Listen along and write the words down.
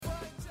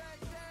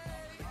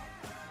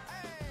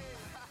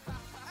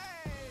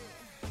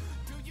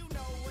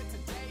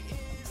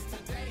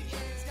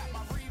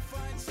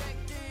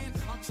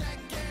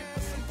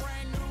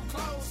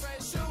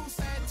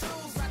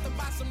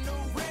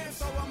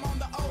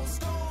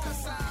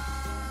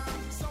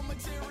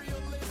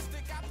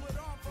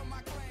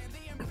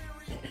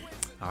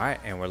All right,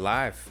 and we're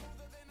live.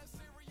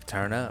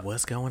 Turn up.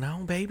 What's going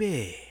on,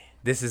 baby?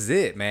 This is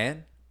it,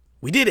 man.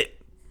 We did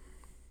it.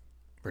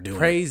 We're doing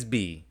Praise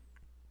be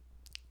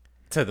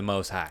to the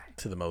Most High. it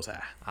to the Most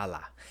High.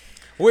 Allah.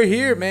 We're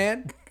here,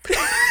 man.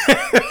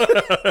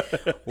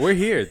 We're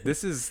here.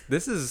 This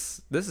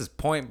is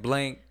Point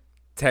Blank,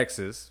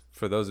 Texas,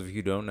 for those of you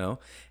who don't know.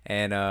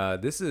 And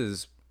this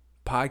is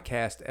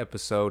podcast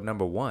episode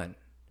number 1.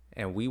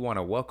 And we want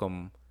to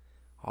welcome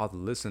all the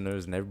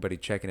listeners and everybody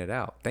checking it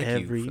out. Thank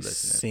you for listening. Every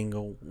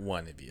single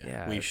one of you.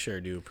 Yeah. We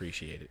sure do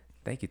appreciate it.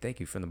 Thank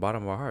you from the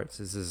bottom of our hearts.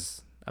 This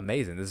is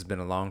amazing. This has been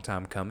a long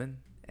time coming,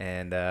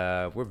 and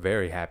we're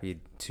very happy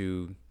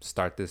to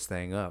start this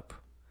thing up.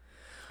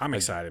 I'm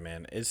excited,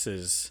 man. This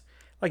is,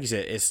 like you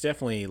said, it's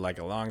definitely like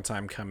a long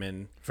time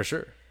coming. For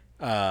sure.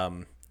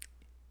 Like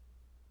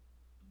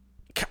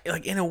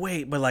in a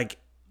way, but like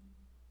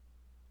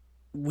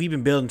we've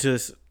been building to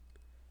this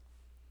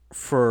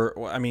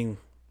for, I mean,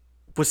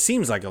 what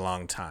seems like a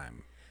long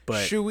time.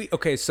 But Should we?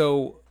 Okay,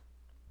 so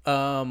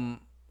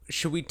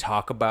should we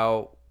talk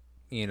about,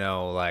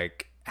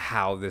 like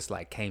how this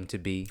like came to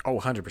be? oh,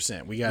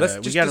 100%. We Let's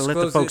gotta just let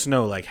the disclose folks it.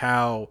 know like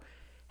how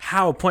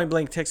Point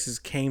Blank Texas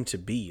came to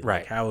be, like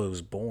Right. how it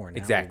was born,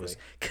 Exactly. how it was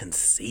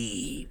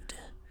conceived.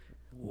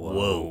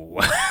 Whoa.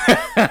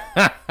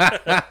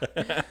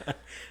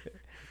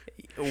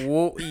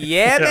 Well,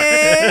 yeah,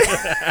 man.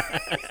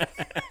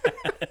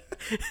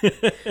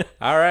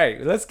 All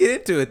right, let's get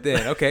into it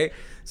then. Okay,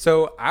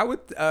 so I would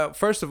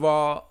first of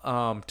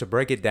all, to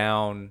break it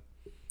down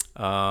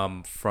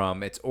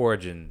from its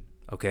origin.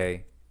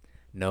 Okay,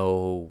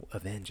 no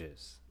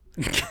Avengers.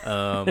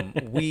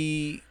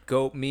 Me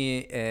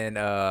and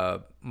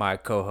my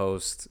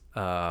co-host,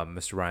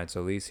 Mr. Ryan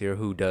Solis here,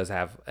 who does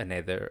have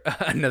another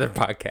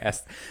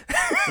podcast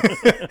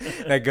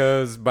that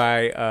goes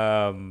by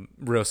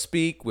Real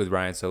Speak with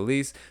Ryan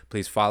Solis.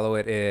 Please follow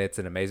it. It's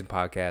an amazing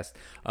podcast.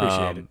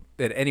 Appreciate it.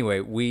 But anyway,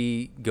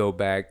 we go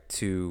back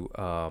to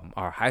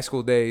our high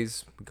school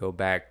days. We go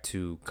back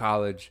to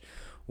college.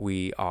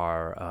 We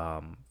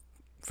are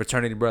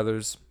fraternity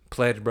brothers,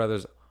 pledge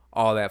brothers,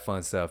 all that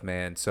fun stuff,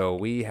 man. So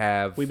we've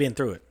been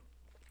through it.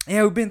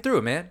 we've been through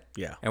it, man.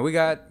 Yeah. And we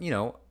got,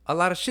 a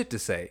lot of shit to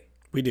say.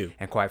 We do.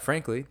 And quite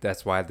frankly,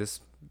 that's why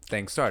this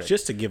thing started.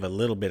 Just to give a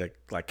little bit of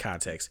like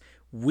context,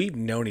 we've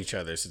known each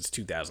other since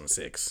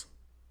 2006.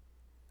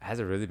 Has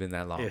it really been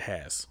that long? It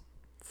has.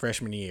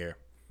 Freshman year.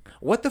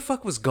 What the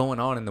fuck was going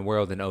on in the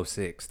world in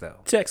 06,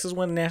 though? Texas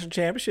won the national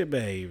championship,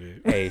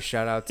 baby. Hey,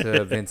 shout out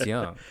to Vince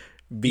Young.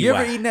 BY. You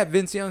ever eaten at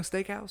Vince Young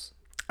Steakhouse?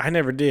 I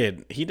never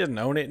did. He doesn't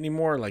own it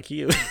anymore. Like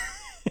he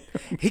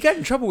He got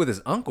in trouble with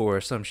his uncle or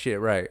some shit,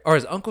 right? Or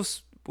his uncle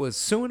was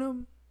suing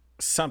him?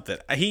 something.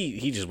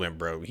 He just went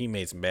broke. He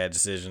made some bad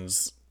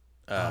decisions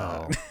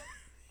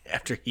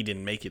after he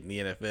didn't make it in the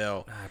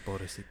NFL. Ay,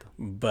 pobrecito.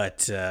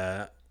 But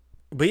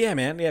yeah,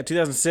 man. Yeah,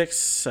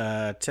 2006,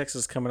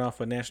 Texas coming off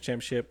a national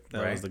championship.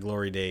 That Right. was the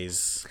glory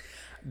days.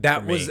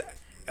 That for me. was,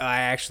 I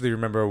actually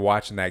remember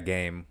watching that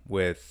game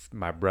with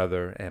my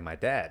brother and my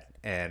dad,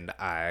 and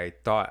I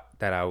thought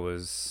that I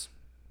was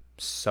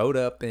sewed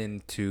up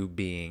into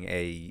being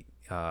a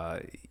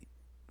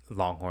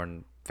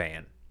Longhorn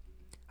fan.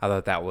 I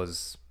thought that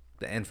was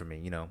the end for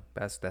me.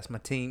 That's my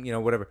team.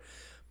 Whatever.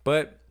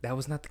 But that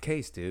was not the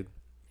case, dude.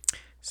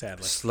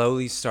 Sadly.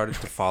 Slowly started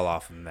to fall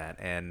off from that,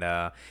 and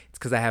it's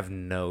because I have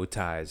no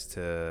ties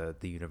to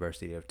the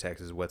University of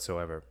Texas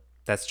whatsoever.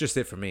 That's just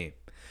it for me.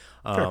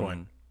 Fair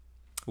point.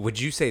 Would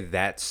you say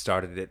that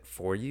started it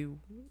for you?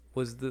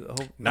 Was the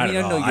whole? Not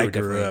at all. know you I were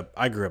grew different. up.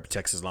 I grew up a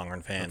Texas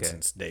Longhorn fan Okay.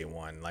 since day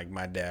one. Like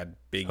my dad,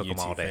 big Hook 'em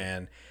all UT day.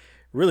 fan.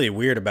 Really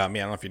weird about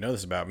me. I don't know if you know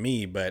this about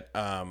me, but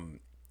and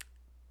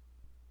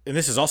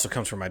this is also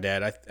comes from my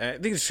dad. I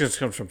think this just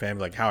comes from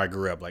family, like how I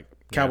grew up. Like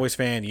Cowboys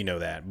fan, you know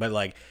that. But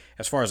like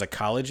as far as like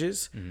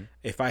colleges,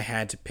 if I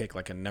had to pick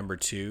like a number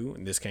 2,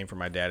 and this came from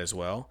my dad as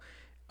well,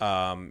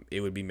 it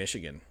would be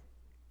Michigan.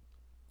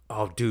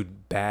 Oh,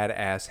 dude,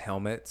 badass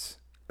helmets.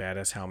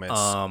 Badass helmets.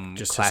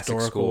 Just Classic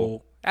historical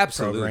school.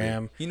 Absolutely.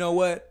 program. You know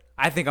what?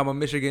 I think I'm a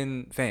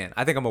Michigan fan.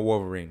 I think I'm a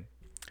Wolverine.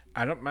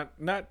 I'm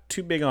not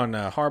too big on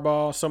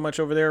Harbaugh so much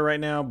over there right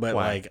now, but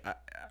Why? like,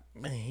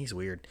 man, he's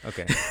weird.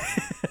 Okay.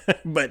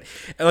 But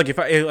like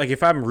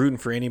if I'm rooting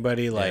for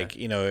anybody, like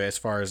as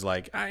far as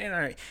like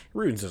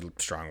rooting's a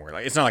strong word.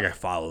 Like it's not like I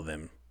follow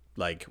them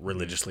like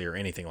religiously or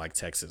anything like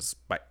Texas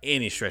by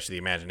any stretch of the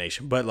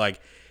imagination. But like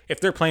if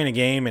they're playing a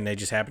game and they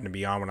just happen to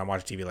be on when I'm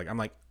watching TV, like I'm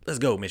like, let's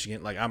go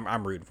Michigan. Like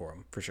I'm rooting for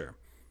them for sure.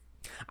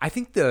 I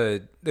think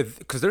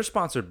because they're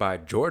sponsored by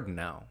Jordan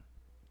now.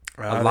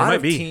 A They lot might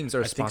of be. teams I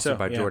are think sponsored so,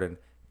 by yeah. Jordan.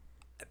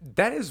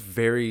 That is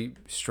very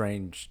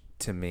strange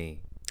to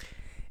me.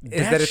 Is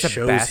That that it's a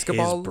shows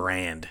basketball his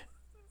brand,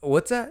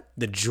 What's that?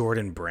 the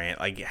Jordan brand,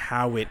 like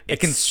how it It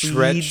can exceeds-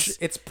 stretch.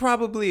 It's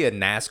probably a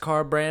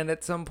NASCAR brand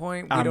at some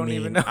point. We don't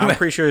even know. I'm that.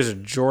 pretty sure there's a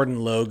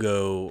Jordan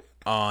logo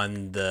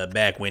on the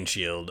back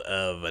windshield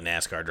of a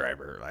NASCAR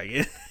driver.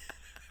 Like,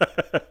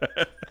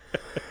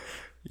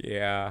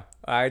 Yeah,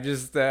 I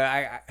just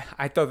I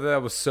thought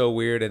that was so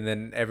weird, and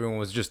then everyone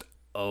was just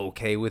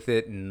okay with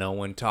it. No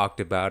one talked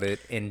about it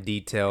in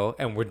detail,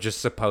 and we're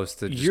just supposed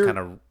to just kind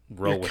of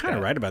roll with that. You're kind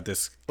of right about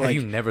this. Have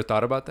you never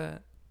thought about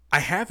that? I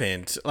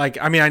haven't. Like,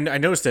 I mean, I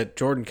noticed that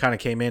Jordan kind of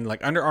came in.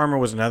 Like, Under Armour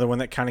was another one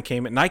that kind of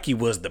came in. Nike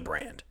was the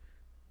brand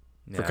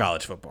for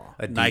college football.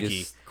 Adidas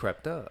Nike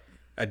crept up.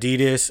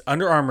 Adidas.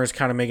 Under Armour is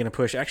kind of making a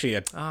push.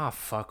 Actually,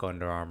 fuck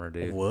Under Armour,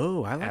 dude.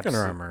 Whoa, I like Under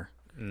Armour.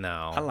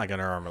 No. I like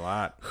Under Armour a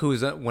lot.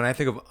 When I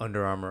think of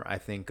Under Armour, I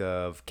think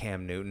of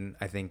Cam Newton.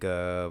 I think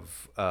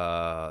of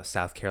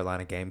South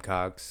Carolina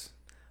Gamecocks.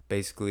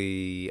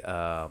 Basically,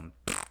 a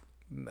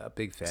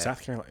big fat.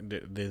 South Carolina,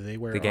 do they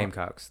wear the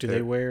Gamecocks? Do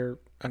they wear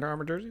Under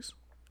Armour jerseys?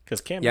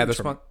 Because Cam Newton's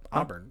from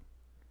Auburn.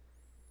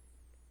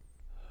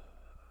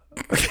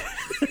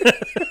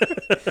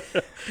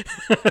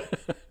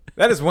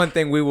 That is one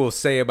thing we will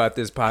say about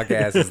this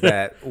podcast is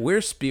that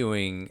we're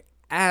spewing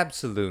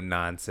absolute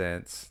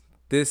nonsense.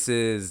 This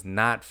is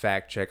not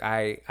fact check.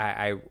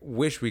 I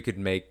wish we could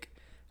make,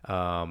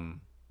 a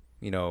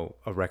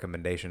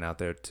recommendation out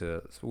there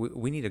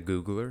we need a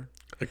Googler.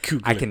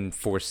 I can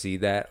foresee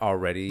that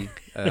already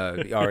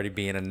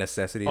being a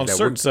necessity. On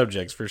certain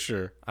subjects, for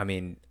sure. I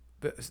mean,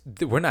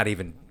 we're not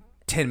even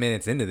 10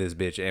 minutes into this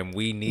bitch, and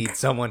we need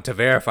someone to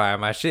verify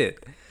my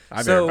shit.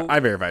 I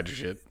verified your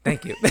shit.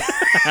 Thank you.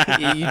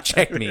 You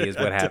checked me is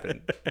what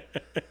happened.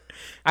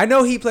 I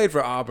know he played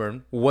for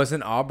Auburn.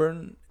 Wasn't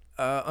Auburn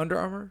Under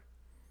Armour?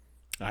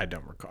 I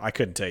don't recall. I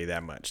couldn't tell you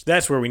that much.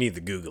 That's where we need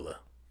the Googler.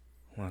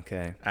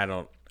 Okay. I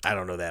don't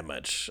know that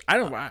much. I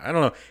don't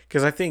know,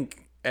 because I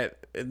think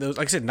like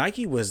I said,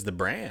 Nike was the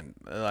brand.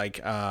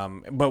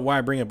 But why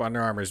I bring up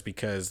Under Armour is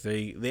because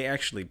they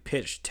actually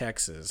pitched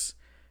Texas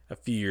a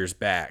few years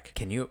back.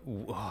 Can you?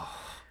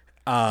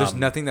 There's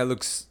nothing that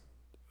looks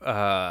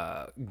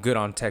good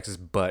on Texas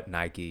but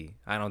Nike.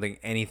 I don't think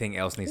anything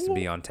else needs to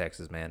be on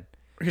Texas, man.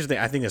 Here's the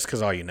thing. I think that's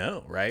because all you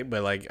know, right?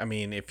 But I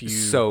mean, if you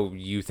so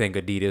you think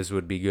Adidas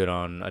would be good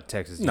on a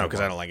Texas? No, because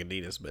I don't like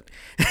Adidas. But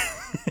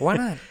why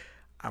not?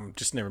 I'm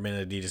just never been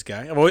an Adidas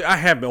guy. I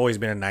have always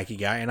been a Nike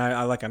guy, and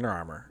I like Under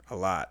Armour a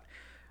lot,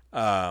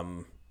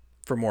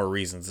 for more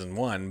reasons than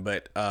one.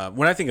 But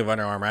when I think of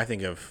Under Armour, I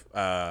think of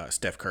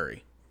Steph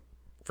Curry.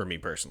 For me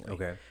personally,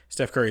 okay,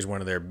 Steph Curry is one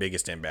of their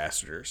biggest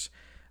ambassadors,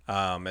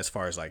 as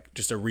far as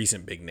just a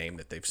recent big name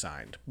that they've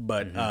signed.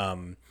 But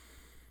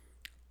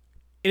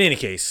in any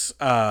case,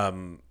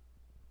 that's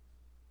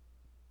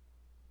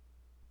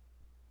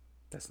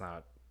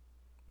not.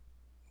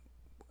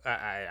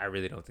 I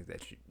really don't think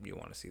that you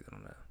want to see that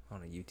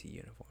on a UT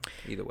uniform.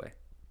 Either way,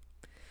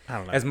 I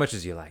don't know. As much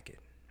as you like it,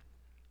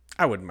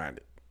 I wouldn't mind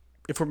it.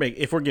 If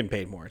we're getting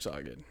paid more, it's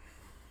all good.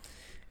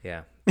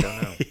 Yeah,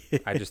 don't know.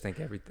 I just think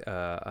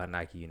a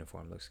Nike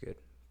uniform looks good.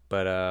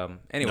 But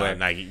anyway, no,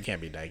 Nike, you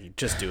can't be Nike.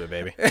 Just do it,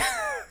 baby.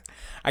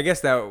 I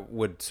guess that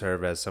would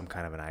serve as some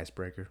kind of an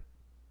icebreaker.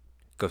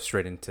 Go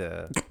straight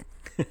into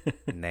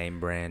name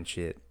brand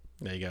shit.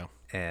 There you go.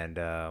 And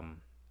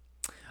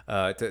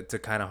to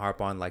kind of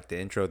harp on the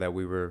intro that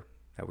we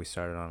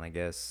started on, I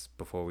guess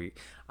before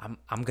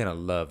I'm gonna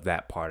love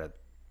that part of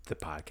the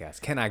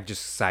podcast. Can I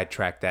just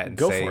sidetrack that and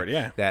go say for it?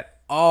 Yeah. That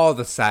all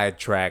the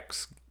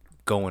sidetracks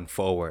going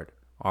forward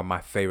are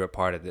my favorite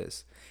part of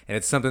this, and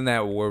it's something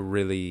that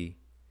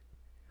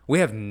we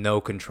have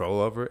no control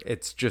over.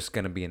 It's just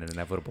going to be an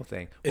inevitable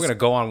thing. We're going to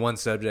go on one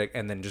subject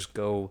and then just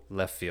go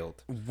left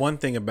field. One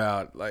thing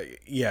about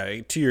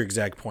to your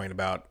exact point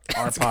about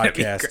our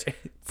podcast,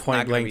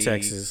 Point Blank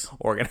Texas,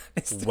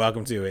 organized.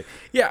 Welcome to it.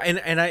 Yeah,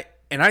 and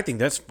I think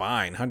that's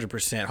fine,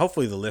 100%.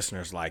 Hopefully the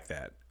listeners like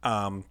that.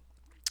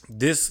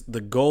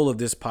 The goal of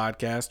this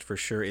podcast for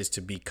sure is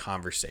to be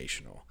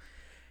conversational.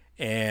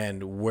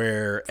 And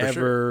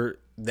wherever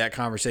that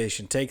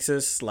conversation takes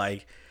us,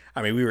 we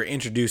were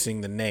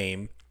introducing the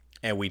name,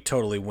 and we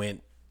totally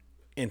went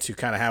into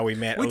kind of how we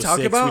met. We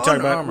talked about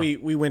Under Armour.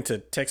 We went to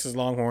Texas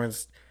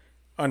Longhorns,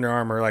 Under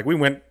Armour. We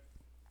went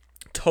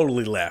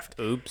totally left.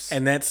 Oops.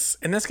 And that's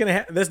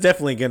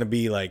definitely gonna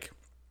be a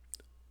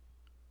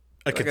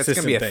consistent it's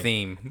gonna be a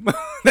theme.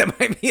 That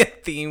might be a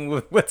theme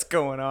with what's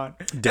going on.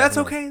 Definitely. That's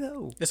okay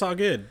though. It's all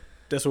good.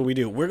 That's what we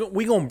do.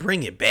 We're gonna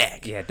bring it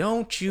back. Yeah,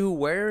 don't you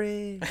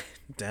worry.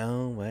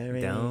 Don't worry.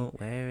 Don't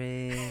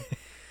worry.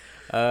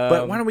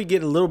 But why don't we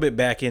get a little bit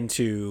back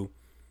into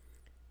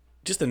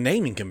just the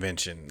naming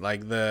convention,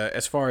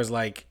 as far as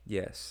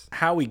yes,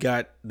 how we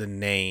got the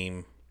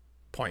name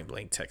Point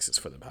Blank Texas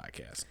for the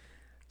podcast.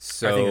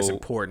 So I think it's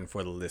important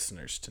for the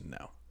listeners to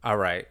know. All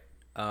right.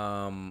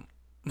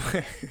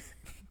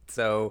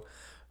 So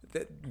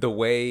the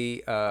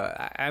way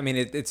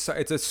it's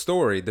a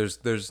story.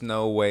 There's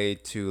no way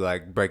to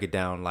break it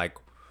down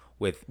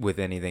with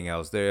anything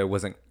else. There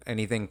wasn't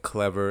anything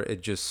clever.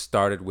 It just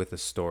started with a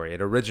story.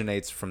 It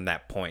originates from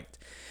that point.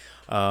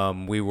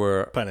 We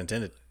were pun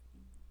intended.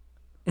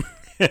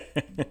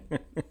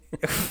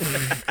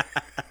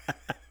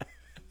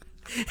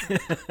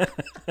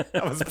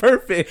 That was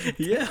perfect.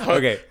 Yeah.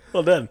 Okay.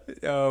 Well done.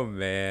 Oh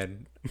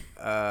man.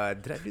 Did I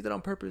do that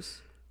on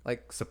purpose?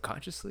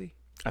 Subconsciously?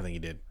 I think you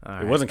did.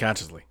 All it wasn't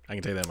consciously. I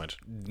can tell you that much.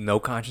 No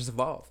conscience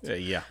involved.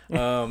 Yeah.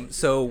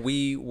 So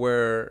we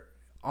were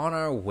on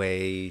our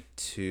way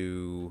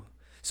to.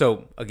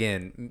 So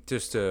again,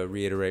 just to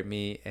reiterate,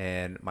 me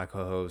and my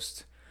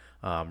co-host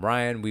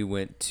Ryan, we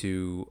went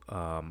to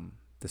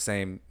the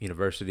same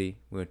university.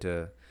 We went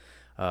to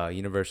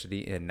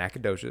university in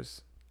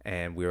Nacogdoches,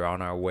 and we were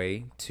on our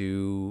way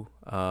to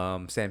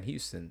Sam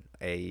Houston,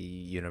 a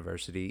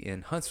university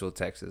in Huntsville,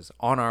 Texas.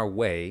 On our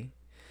way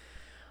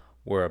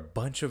were a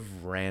bunch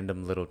of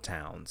random little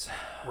towns.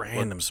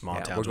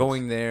 Small towns. We're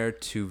going there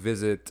to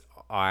visit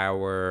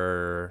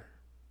our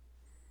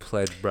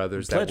Pledge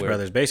Brothers.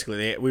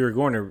 Basically, we were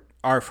going to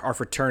our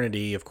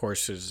fraternity. Of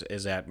course,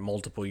 is at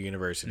multiple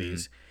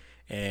universities,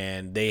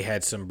 and they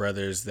had some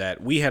brothers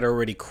that we had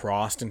already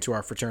crossed into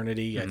our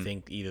fraternity. I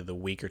think either the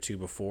week or two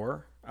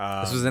before.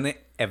 This was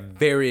a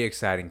very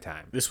exciting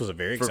time. This was a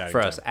very exciting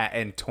for time. us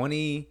in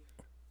 20.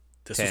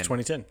 This was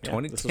 2010. Yeah,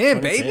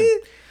 2010, baby.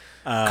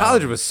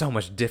 College was so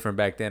much different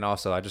back then.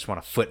 Also, I just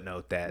want to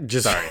footnote that.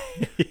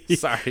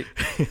 Sorry.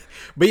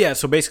 But yeah,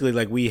 so basically,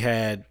 like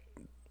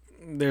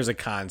there's a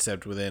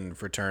concept within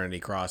fraternity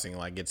crossing,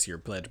 like it's your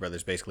pledge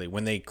brothers, basically,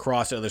 when they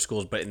cross to other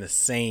schools, but in the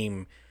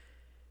same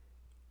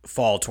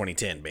fall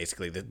 2010,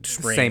 basically the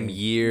spring, same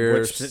year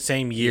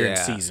and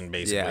season,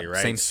 basically,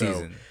 right? Same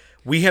season.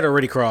 We had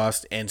already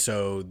crossed, and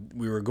so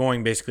we were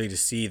going basically to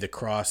see the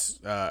cross.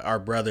 Our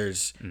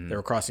brothers that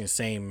were crossing the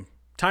same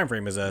time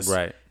frame as us,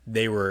 right?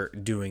 They were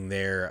doing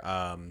their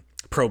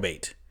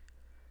probate,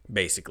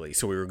 basically.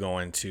 So we were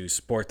going to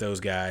support those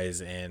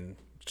guys and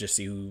just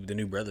see who the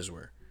new brothers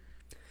were.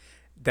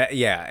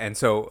 And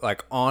so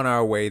like on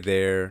our way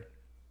there,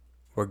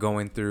 we're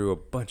going through a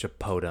bunch of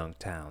podunk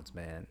towns,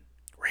 man.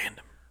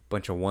 Random.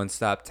 Bunch of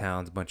one-stop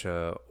towns, bunch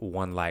of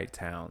one-light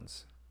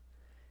towns,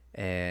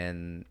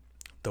 and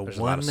the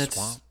one that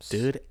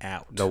stood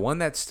out. The one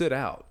that stood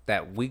out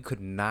that we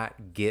could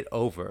not get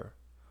over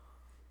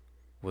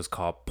was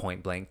called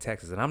Point Blank,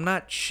 Texas. And I'm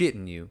not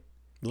shitting you.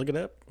 Look it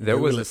up. There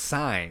was a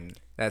sign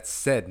that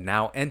said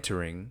now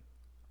entering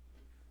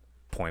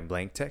Point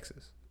Blank,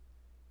 Texas.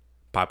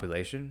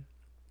 Population?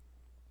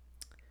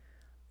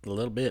 A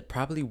little bit.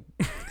 Probably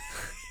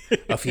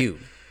a few.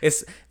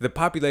 The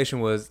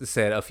population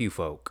said a few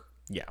folk.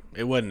 Yeah,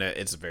 it wasn't.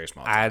 It's a very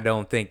small town. I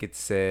don't think it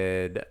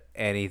said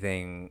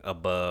anything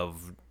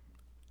above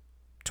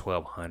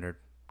 1,200.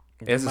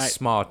 It's a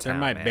small town. There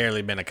might man.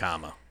 barely been a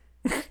comma.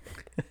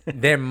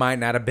 There might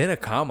not have been a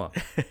comma.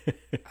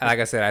 Like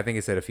I said, I think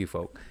it said a few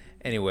folk.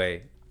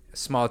 Anyway,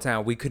 small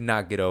town. We could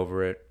not get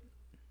over it.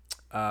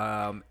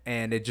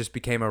 And it just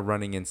became a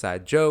running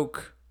inside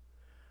joke.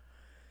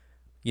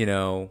 You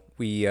know,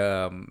 we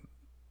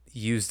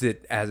used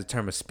it as a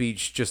term of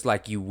speech just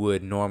like you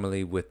would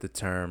normally with the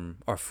term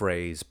or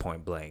phrase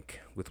point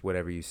blank with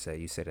whatever you say.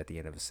 You say it at the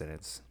end of a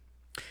sentence.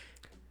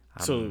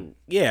 So,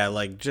 yeah,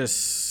 like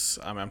just,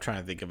 I'm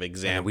trying to think of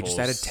examples. And we just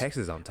added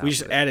Texas on top. We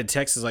just added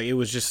Texas. Like, it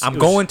was just. I'm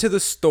going to the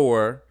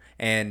store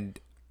and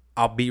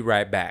I'll be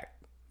right back.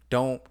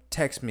 Don't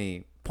text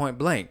me point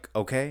blank,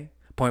 okay?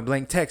 Point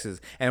Blank,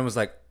 Texas. And it was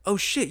like, oh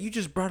shit, you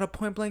just brought up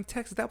Point Blank,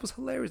 Texas. That was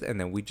hilarious. And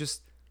then we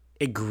just.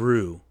 It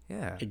grew.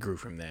 Yeah. It grew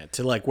from that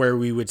to like where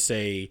we would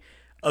say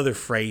other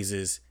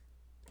phrases,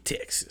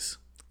 Texas.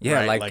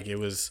 Yeah, right? like it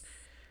was.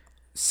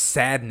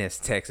 Sadness,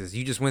 Texas.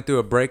 You just went through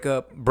a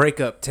breakup,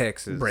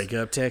 Texas.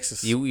 Breakup,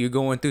 Texas. You're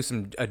going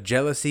through a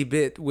jealousy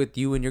bit with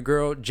you and your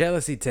girl,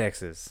 jealousy,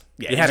 Texas.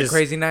 Yeah, you had a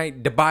crazy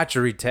night,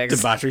 debauchery,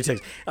 Texas.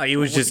 Like it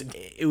was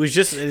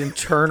just an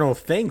internal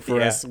thing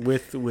for us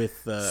with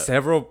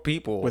several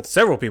people.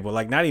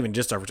 Like not even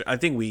just our fraternity. I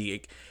think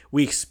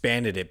we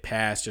expanded it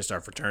past just our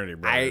fraternity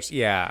brothers.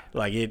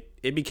 Like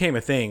it became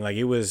a thing. Like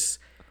it was.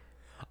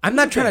 I'm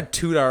not trying to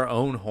toot our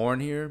own horn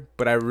here,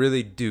 but I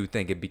really do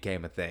think it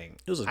became a thing.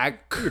 We were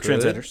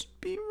trendsetters.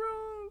 Be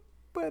wrong,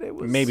 but it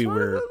was maybe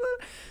we're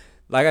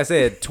like I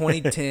said,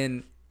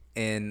 2010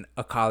 in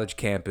a college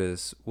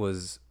campus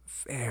was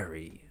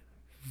very,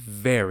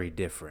 very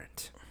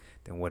different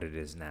than what it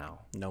is now.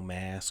 No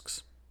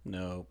masks.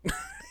 No.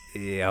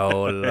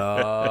 Yo,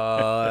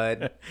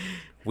 Lord.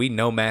 We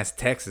no mask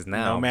Texas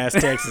now. No mask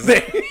Texas.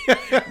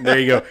 There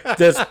you go.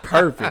 That's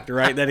perfect,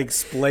 right? That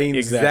explains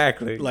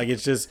exactly. Like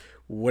it's just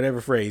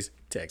whatever phrase,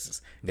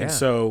 Texas. Yeah. And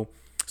so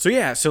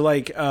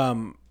like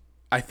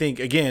I think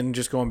again,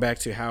 just going back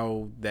to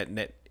how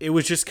it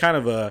was just kind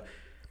of a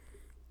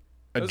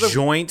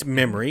joint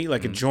memory,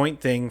 like a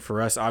joint thing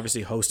for us,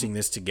 obviously hosting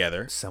this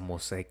together. Some will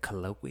say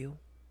colloquial.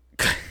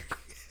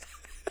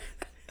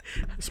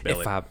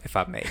 Spell it. If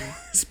I may.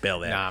 Spell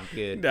that. Nah, I'm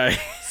good. COLLL.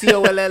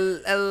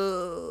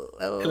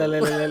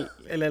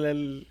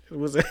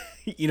 Was it?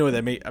 You know what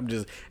that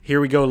means?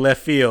 Here we go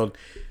left field.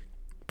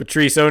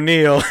 Patrice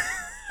O'Neal.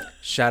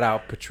 Shout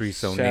out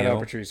Patrice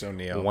O'Neal.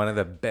 One of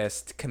the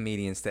best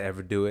comedians to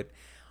ever do it.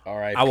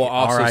 R.I.P. I will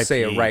also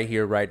say it right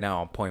here, right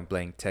now on Point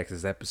Blank,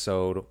 Texas,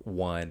 episode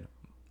 1.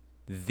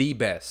 The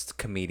best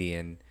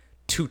comedian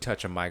to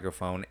touch a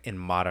microphone in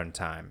modern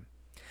time.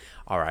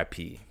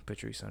 R.I.P.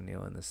 Patrice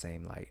O'Neal in the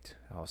same light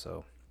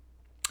also.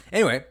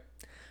 Anyway.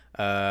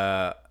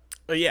 Yeah.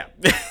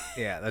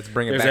 Yeah, let's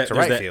bring it back to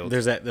right field.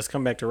 Let's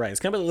come back to right. Let's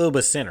come a little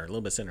bit center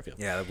field.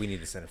 Yeah, we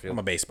need the center field. I'm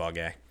a baseball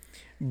guy.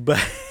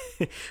 But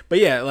but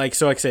yeah, like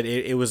so, like I said,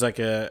 it was like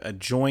a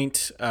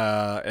joint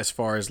as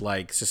far as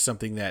like it's just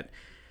something that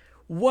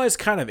was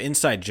kind of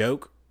inside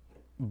joke,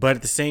 but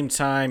at the same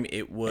time,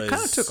 it was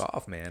Kind of took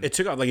off, man. It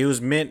took off like it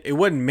was meant. It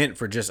wasn't meant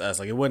for just us.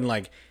 Like it wasn't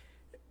like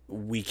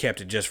we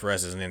kept it just for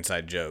us as an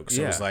inside joke.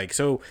 So it was Yeah. like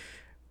so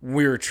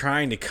we were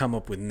trying to come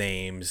up with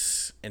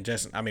names, and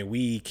just I mean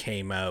we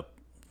came up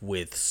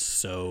with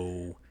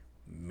so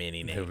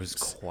many names. There was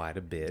quite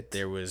a bit.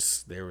 There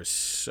was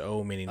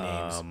so many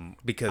names.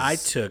 Because I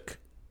took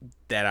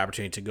that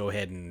opportunity to go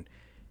ahead and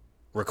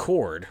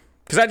record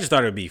because I just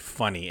thought it would be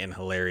funny and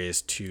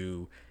hilarious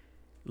to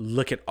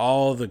look at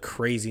all the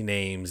crazy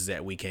names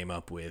that we came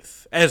up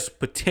with as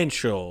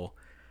potential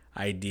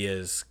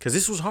ideas. Because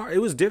this was hard. It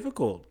was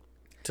difficult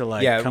to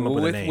like come up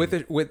with a name.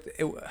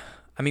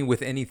 I mean,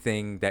 with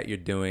anything that you're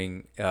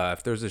doing,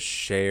 if there's a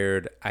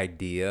shared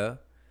idea,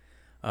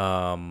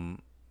 going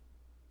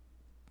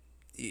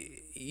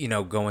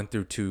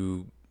through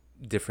two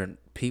different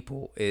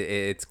people,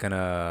 it's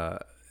gonna.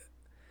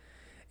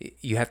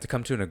 You have to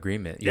come to an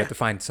agreement. You have to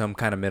find some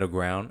kind of middle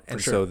ground,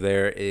 and sure. so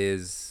there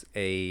is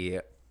a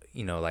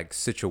like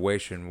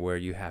situation where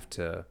you have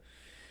to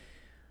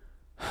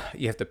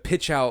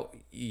pitch out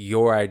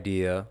your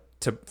idea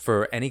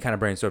for any kind of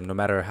brainstorm, no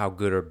matter how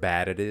good or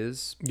bad it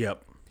is.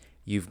 Yep.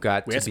 You've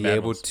got had to some be bad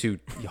able ones. to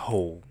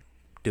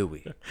do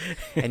we?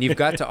 And you've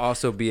got to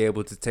also be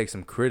able to take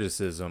some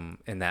criticism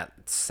in that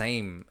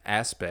same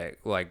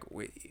aspect, like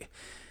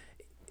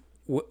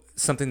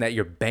something that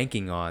you're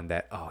banking on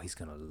that he's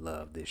gonna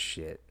love this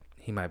shit.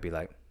 He might be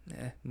like,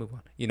 move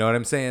on. You know what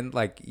I'm saying?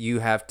 Like you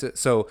have to.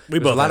 So We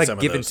there's both a lot had of some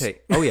of give and those.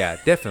 take. Oh yeah,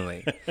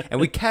 definitely. And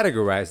we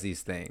categorize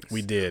these things.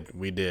 We did.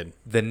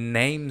 The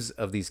names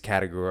of these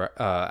categories.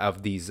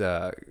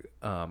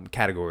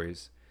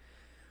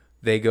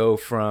 They go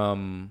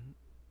from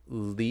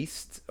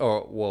worst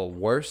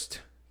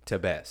to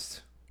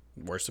best.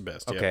 Worst to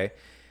best. Yep. Okay.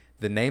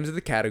 The names of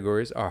the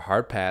categories are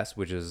hard pass,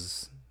 which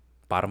is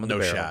bottom of the No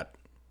barrel. shot.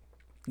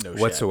 No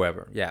shot.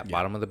 Whatsoever. Yeah,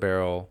 bottom of the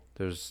barrel.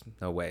 There's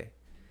no way.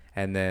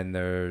 And then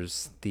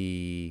there's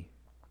the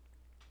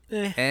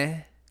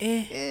Yeah,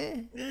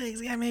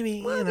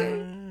 maybe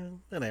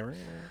whatever.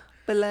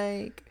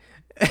 blank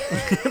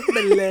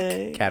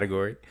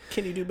category.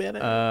 Can you do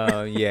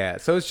better? Yeah.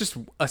 So it's just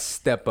a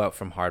step up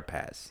from hard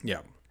pass.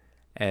 Yeah.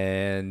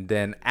 And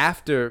then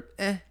after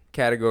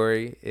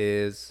category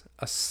is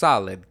a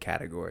solid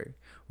category.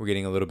 We're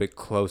getting a little bit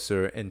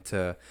closer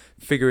into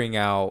figuring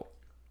out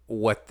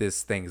what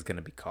this thing's going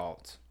to be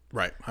called.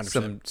 Right.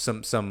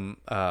 100%. Some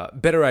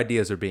better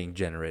ideas are being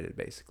generated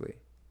basically.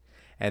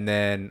 And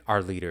then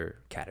our leader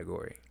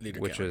category,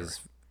 which is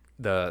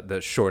the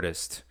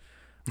shortest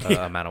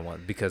amount of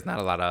one, because not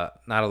a lot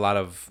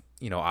of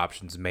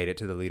options made it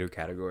to the leader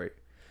category.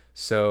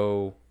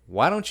 So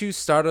why don't you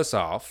start us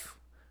off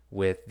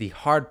with the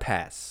hard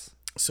pass?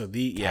 So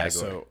category.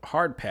 so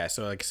hard pass.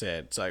 So like I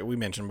said, it's like we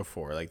mentioned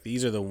before, like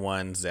these are the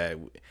ones that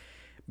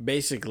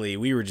basically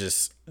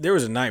there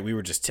was a night we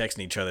were just texting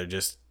each other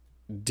just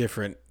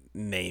different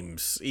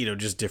names,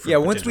 just different. Yeah,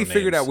 once we potential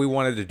figured names. out we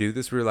wanted to do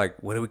this, we were like,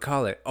 what do we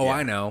call it? Oh, Yeah.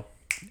 I know.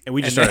 And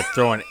we just started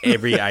throwing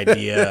every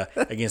idea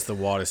against the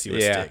wall to see what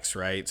Yeah. sticks,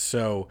 right?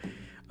 So,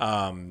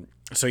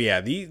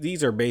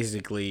 these are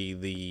basically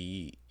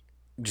the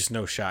just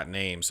no shot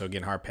names. So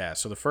again, hard pass.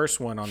 So the first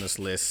one on this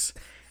list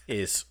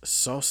is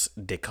Sauce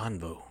de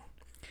Convo.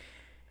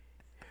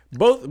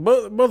 Both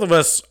of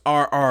us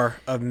are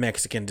of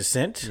Mexican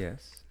descent.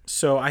 Yes.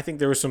 So I think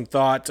there was some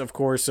thought, of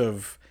course,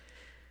 of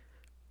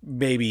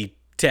maybe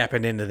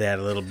tapping into that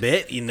a little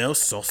bit.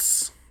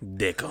 Sauce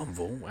de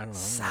convo. I don't know.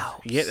 Sauce.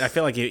 Yeah, I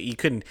feel like you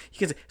couldn't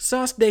say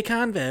sauce de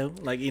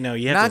convo. Like you have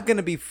Not to.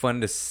 gonna be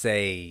fun to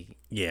say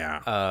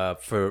Yeah.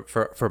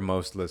 for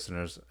most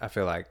listeners, I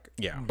feel like.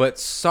 Yeah. But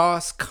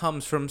sauce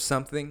comes from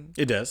something.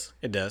 It does.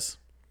 It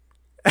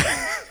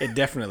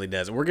definitely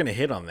does. We're gonna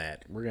hit on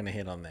that.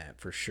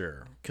 For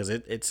sure because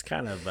it's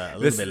kind of a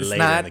little bit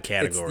later in the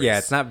categories.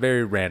 It's not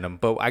very random,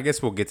 but I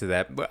guess we'll get to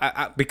that.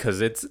 But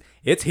because it's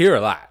here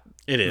a lot.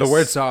 It is. The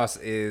word sauce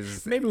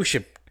is Maybe we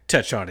should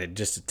touch on it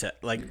just to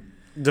like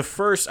the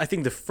first. I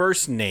think the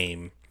first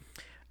name,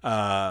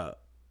 and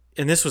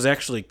this was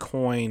actually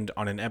coined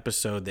on an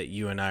episode that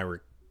you and I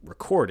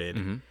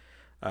recorded,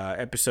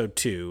 episode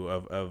 2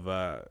 of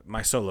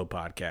my solo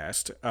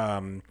podcast.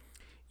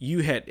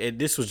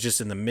 This was just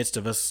in the midst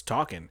of us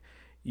talking.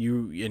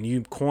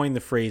 You coined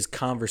the phrase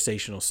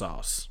conversational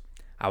sauce.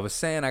 I was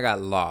saying I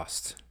got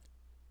lost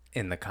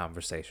in the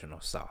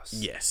conversational sauce.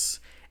 Yes.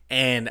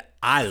 And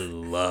I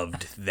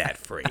loved that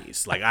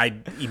phrase. Like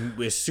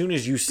as soon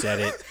as you said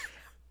it,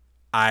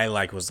 I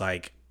was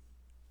like,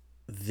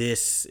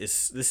 this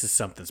is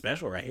something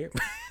special right here.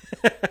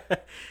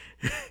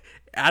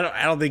 I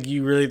don't think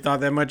you really thought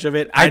that much of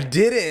it. I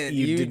didn't.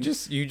 You You didn't.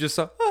 just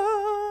saw.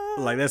 "Ah."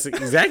 Like that's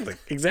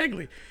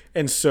exactly.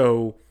 And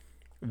so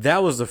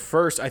that was the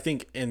first, I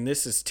think, and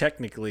this is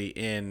technically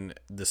in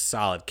the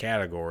solid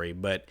category,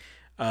 but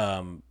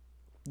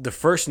the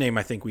first name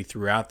I think we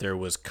threw out there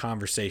was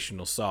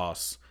Conversational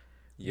Sauce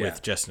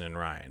with Justin and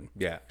Ryan.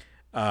 Yeah.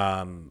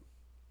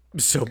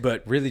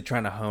 but Really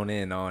trying to hone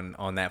in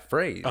on that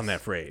phrase. on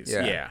that phrase,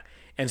 Yeah. yeah.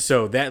 And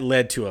so that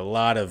led to a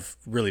lot of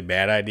really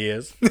bad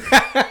ideas,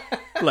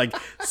 like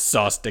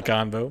sauce de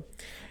convo.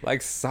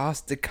 Like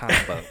sauce de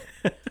combo.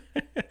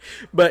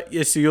 But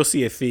yeah, so you'll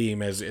see a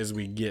theme as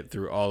we get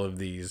through all of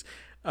these.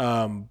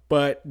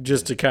 But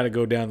just to kind of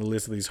go down the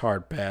list of these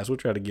hard pass, we'll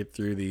try to get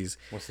through these.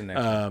 What's the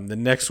next one? The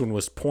next one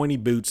was Pointy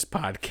Boots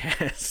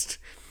Podcast.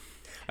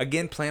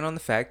 Again, playing on the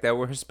fact that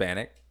we're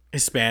Hispanic.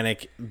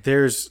 Hispanic.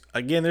 There's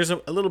a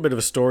little bit of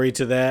a story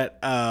to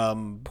that.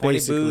 Pointy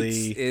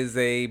Basically, Boots is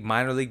a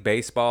minor league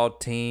baseball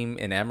team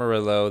in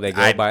Amarillo. They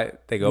go I by.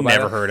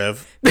 never heard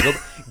of.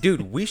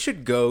 Dude, we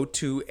should go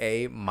to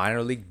a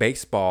minor league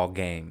baseball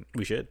game.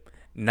 We should.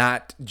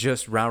 Not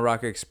just Round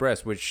Rock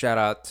Express. Which shout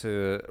out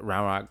to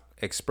Round Rock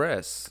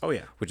Express. Oh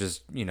yeah, Which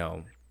is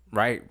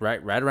right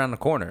around the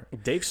corner.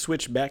 they've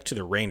switched back to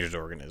the Rangers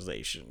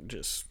organization.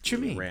 Just What you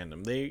mean?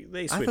 random. They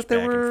thought switched they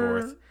back and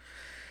forth.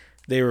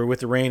 They were with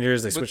the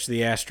Rangers. They switched to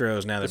the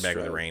Astros. Now they're back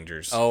with the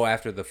Rangers. Oh,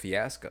 after the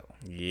fiasco.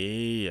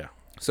 Yeah.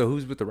 So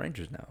who's with the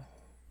Rangers now?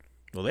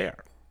 Well, they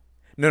are.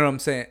 No, I'm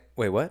saying.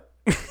 Wait, what?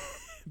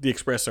 The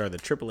Express are the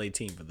AAA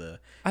team for the.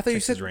 I thought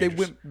Texas you said Rangers. they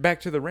went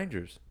back to the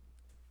Rangers.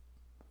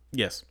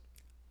 Yes.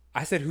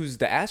 I said who's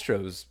the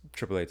Astros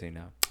AAA team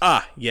now?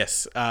 Ah,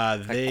 yes.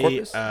 They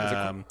Corpus? Is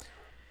it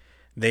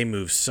they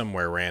moved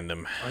somewhere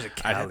random. Or is it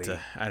I'd Cali?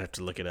 have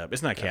to look it up.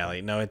 It's not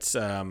Cali. No, it's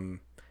I'd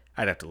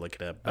have to look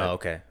it up. Oh,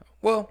 okay.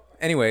 Well,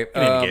 anyway,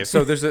 any case.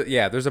 so there's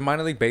a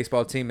minor league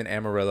baseball team in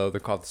Amarillo. They're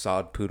called the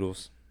Solid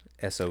Poodles,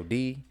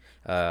 SOD,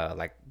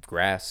 like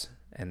grass,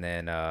 and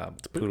then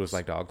poodles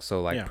like dogs,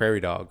 so like Yeah. prairie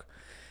dog.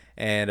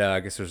 And I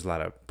guess there's a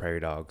lot of prairie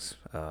dogs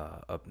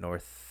up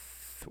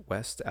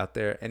northwest out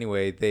there.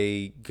 Anyway,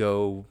 they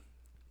go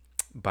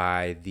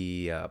by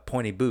the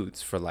Pointy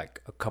Boots for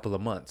like a couple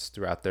of months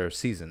throughout their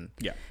season.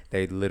 Yeah.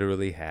 They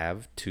literally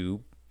have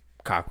two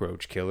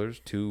cockroach killers,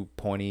 two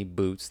pointy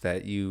boots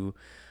that you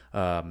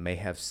may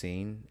have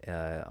seen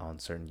on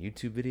certain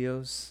YouTube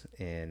videos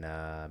in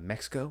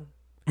Mexico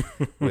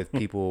with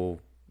people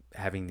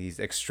having these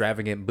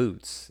extravagant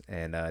boots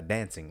and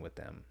dancing with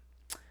them.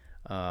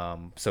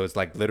 So it's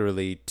like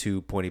literally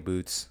two pointy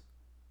boots,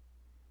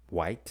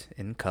 white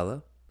in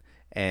color,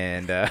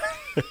 and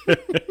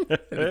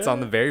it's on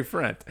the very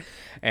front.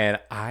 And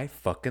I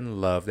fucking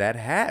love that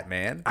hat,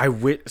 man. I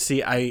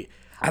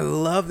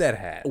love that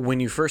hat. when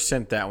you first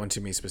sent that one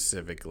to me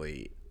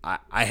specifically,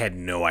 I had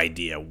no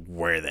idea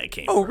where that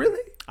came Oh, from.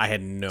 really? I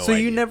had no So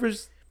idea. you never...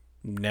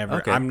 Never.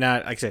 Okay. I'm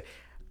not, like I said,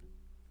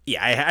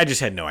 yeah, I just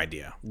had no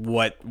idea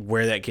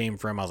where that came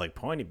from. I was like,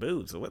 Pointy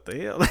Boots, what the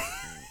hell?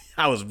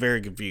 I was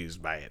very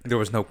confused by it. There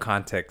was no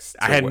context.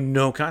 I had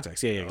no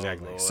context. Yeah,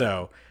 exactly.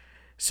 So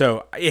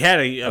it had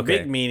a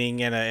big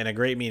meaning and a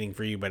great meaning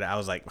for you, but I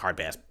was like, hard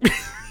pass.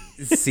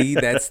 See,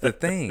 that's the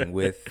thing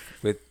with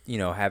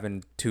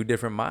having two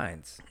different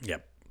minds.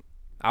 Yep.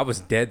 I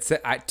was dead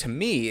set. To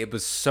me, it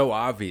was so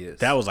obvious.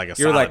 That was like a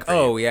You're solid like, for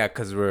oh yeah,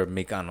 because we're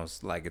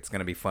Mexicanos. Like it's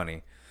gonna be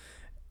funny.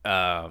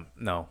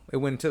 No, it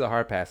went into the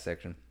hard pass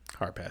section.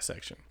 Hard pass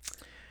section.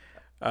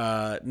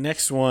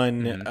 Next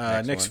one,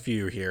 next one.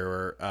 few here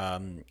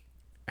are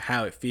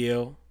how it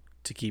feel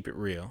to keep it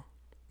real.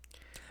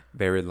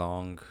 Very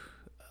long.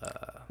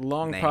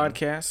 Long Name.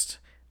 podcast.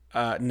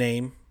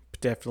 Name,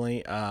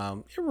 definitely.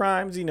 It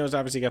rhymes. It's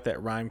obviously got that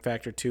rhyme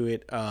factor to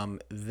it.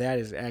 That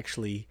is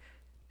actually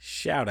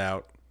shout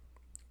out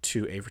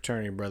to a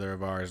fraternity brother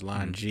of ours,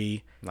 Lon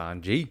G.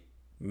 Lon G.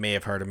 May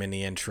have heard him in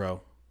the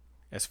intro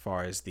as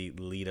far as the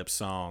lead up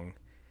song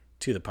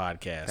to the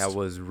podcast. That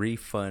was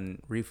refund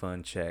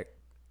check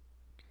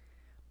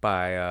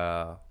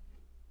by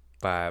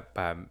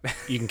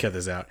You can cut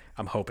this out.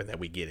 I'm hoping that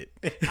we get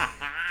it.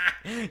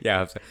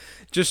 yeah,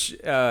 just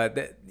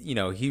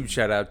huge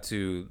shout out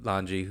to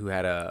Lonji, who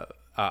had a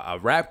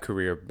rap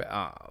career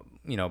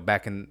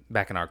back in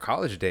our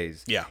college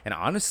days. Yeah. And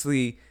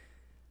honestly,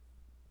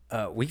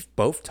 we've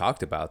both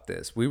talked about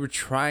this. We were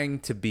trying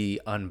to be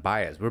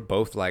unbiased. We're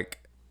both like,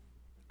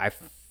 I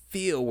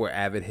feel we're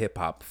avid hip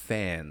hop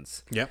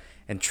fans. Yep.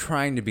 And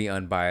trying to be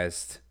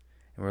unbiased,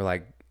 and we're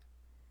like,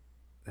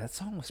 that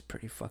song was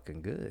pretty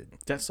fucking good.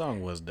 That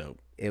song was dope.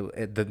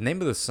 The name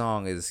of the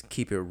song is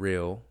 "Keep It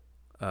Real,"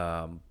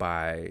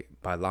 by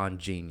Lon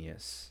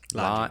Genius.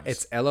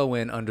 It's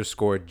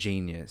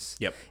LON_Genius.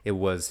 Yep. It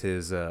was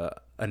his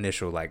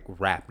initial like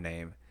rap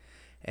name,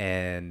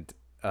 and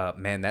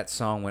man, that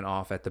song went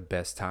off at the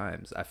best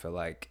times. I feel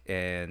like,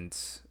 and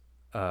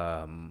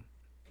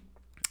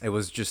it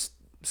was just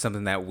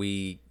something that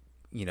we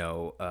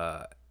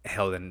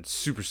held in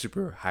super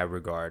super high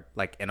regard,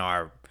 like in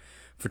our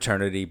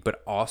fraternity,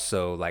 but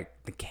also like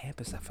the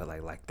campus. I feel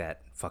like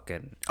that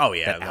fucking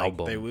Yeah, that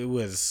album. it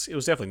was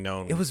definitely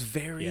known. It was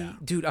very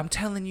dude. I'm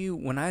telling you,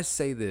 when I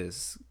say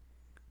this,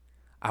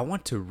 I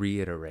want to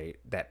reiterate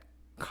that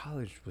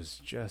college was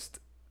just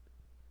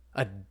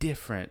a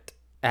different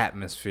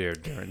atmosphere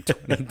during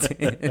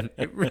 2010.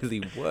 It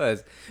really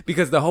was,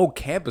 because the whole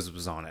campus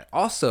was on it.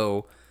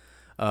 Also,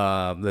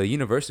 the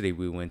university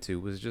we went to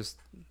was just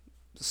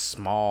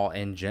small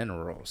in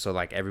general. So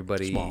like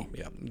everybody Small,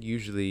 yeah.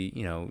 usually,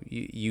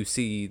 you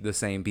see the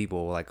same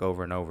people like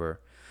over and over,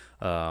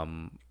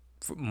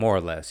 more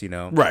or less,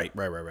 Right.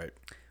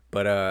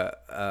 But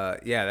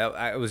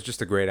yeah, it was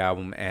just a great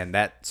album, and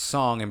that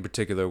song in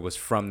particular was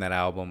from that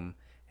album,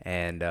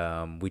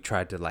 and we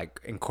tried to like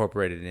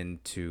incorporate it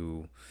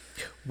into.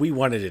 We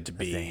wanted it to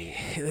be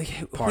We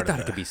part thought of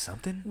it could be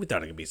something. We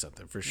thought it could be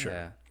something for sure.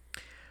 Yeah.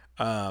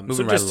 So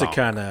Moving just right to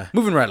kind of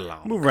Moving right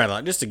along. move right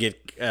along, just to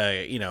get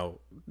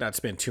not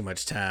spend too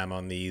much time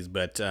on these,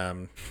 but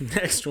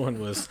next one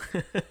was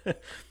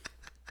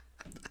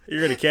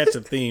you're gonna catch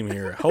a theme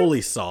here.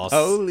 Holy sauce.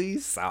 Holy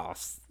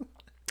sauce.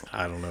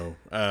 I don't know.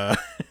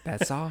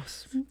 That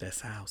sauce.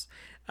 That's house.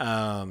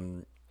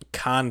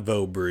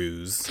 Convo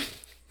brews.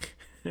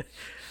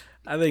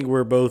 I think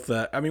we're both.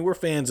 We're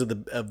fans of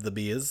the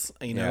beers,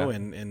 Yeah.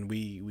 and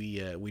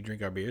we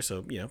drink our beer,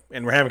 so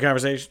and we're having a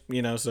conversation,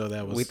 so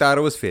that was We thought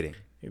it was fitting.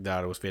 we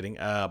thought it was fitting.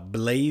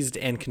 Blazed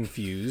and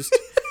confused.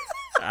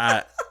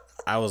 I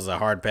was a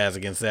hard pass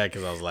against that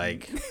because I was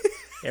like,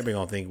 everybody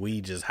gonna think we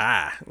just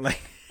high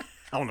like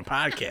on the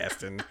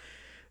podcast, and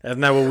that's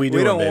not what we do.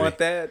 We don't baby. want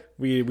that.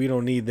 We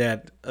don't need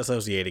that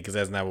associated because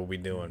that's not what we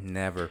doing.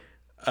 Never.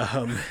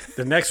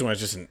 The next one is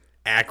just an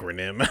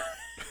acronym.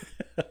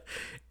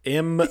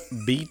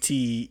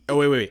 MBT. Oh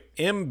wait.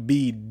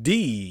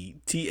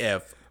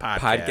 MBDTF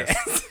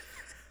podcast.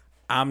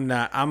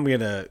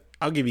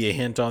 I'll give you a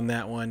hint on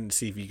that one.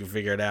 See if you can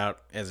figure it out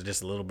as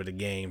just a little bit of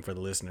game for the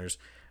listeners.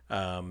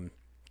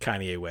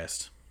 Kanye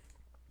West.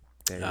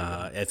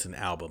 It's an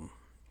album.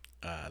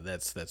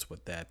 That's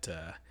what that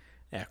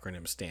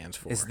acronym stands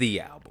for. It's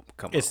the album.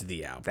 Come on. It's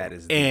the album. That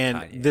is the and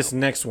Kanye this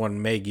next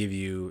one may give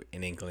you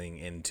an inkling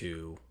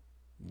into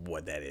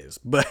what that is.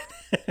 But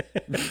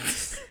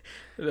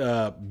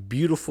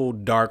beautiful,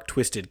 dark,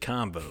 twisted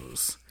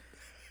combos.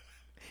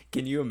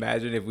 Can you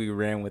imagine if we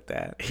ran with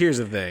that? Here's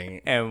the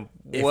thing. And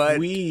If what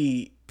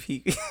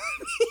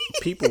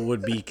people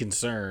would be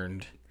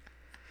concerned.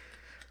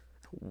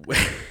 what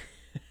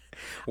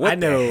I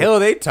know- the hell are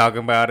they talking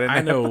about?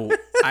 I know.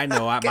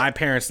 My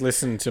parents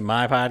listen to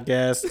my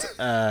podcast,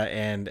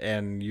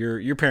 and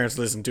your parents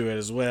listen to it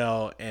as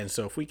well. And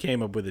so, if we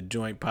came up with a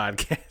joint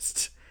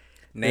podcast,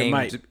 named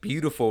might-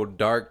 Beautiful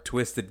Dark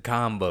Twisted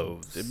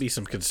Combos. there'd be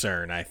some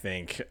concern, I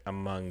think,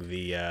 among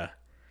the.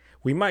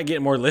 We might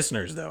get more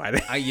listeners, though. I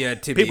think. Yeah,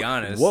 to be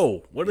honest.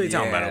 Whoa, what are they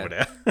talking about Yeah. over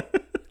there?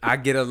 I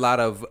get a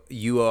lot of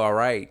 "you are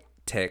right"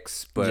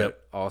 texts, but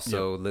Yep.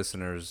 also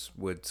listeners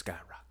would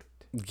skyrocket.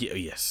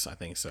 Yes, I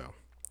think so.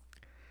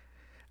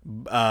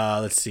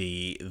 Let's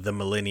see, the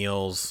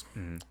millennials.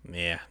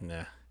 Yeah,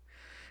 nah.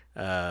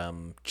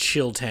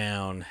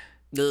 Chilltown.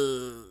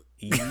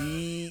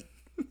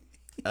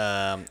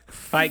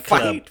 Fight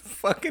Club.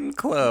 Fucking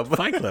club.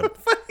 Fight Club.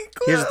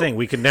 Here's the thing: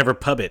 we could never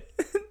pub it.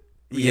 Because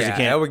Yeah,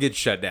 that would get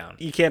shut down.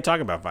 you can't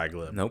talk about Fight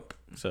Club. Nope.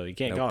 So you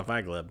can't call it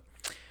Fight Club.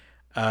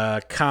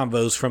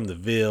 Combos from the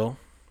Ville.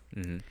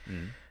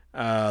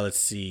 Let's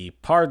see.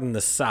 Pardon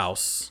the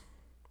Sauce.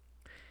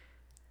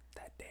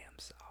 That damn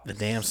sauce. The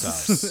damn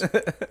sauce.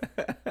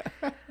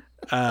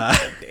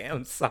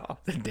 Damn sauce.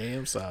 The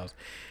damn sauce.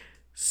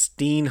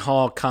 Steen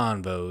Hall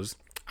Convos.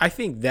 I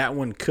think that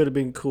one could have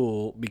been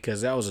cool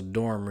because that was a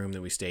dorm room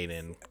that we stayed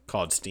in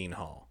called Steen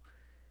Hall.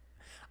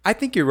 I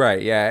think you're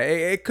right. Yeah,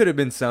 it could have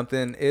been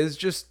something. It's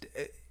just,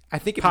 I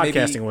think it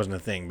Podcasting maybe, wasn't a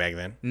thing back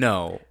then.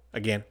 No,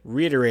 Again,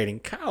 reiterating,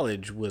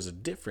 college was a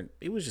different.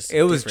 It was just.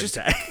 it was different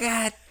just time.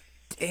 a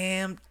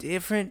goddamn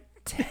different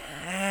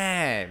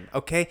time.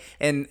 Okay,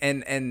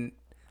 and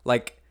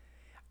like,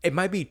 it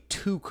might be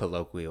too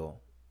colloquial.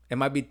 It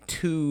might be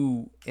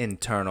too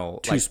internal,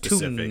 too like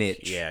specific. too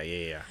niche.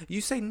 Yeah.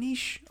 You say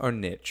niche or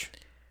niche?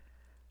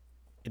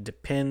 It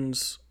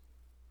depends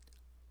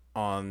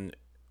on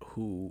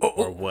who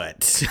or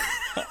what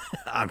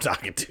I'm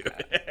talking to.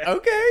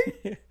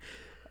 Okay.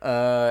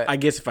 I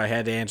guess if I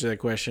had to answer that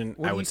question,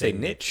 What I do would you say say,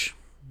 niche.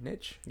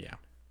 Niche. Yeah,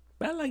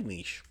 but I like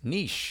niche.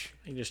 Niche.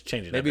 You just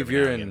change it. Maybe up if every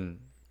you're now and again.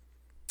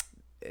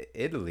 in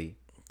Italy.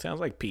 Sounds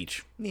like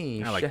peach.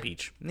 Niche. I like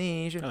peach.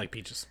 Niche. I like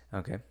peaches.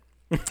 Okay.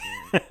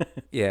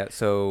 Yeah,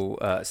 so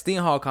Steen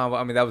Hall Convo,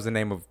 I mean, that was the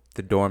name of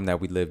the dorm that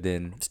we lived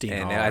in. Steen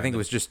and Hall, I think and it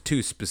was just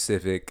too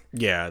specific.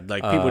 Yeah,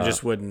 like people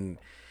just wouldn't.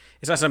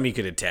 It's not something you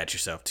could attach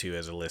yourself to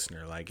as a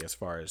listener. Like as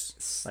far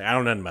as like I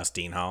don't know nothing about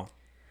Steen Hall.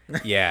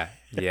 Yeah,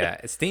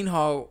 yeah. Steen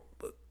Hall,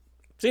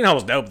 Steen Hall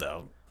was dope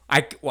though.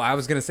 I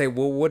was going to say,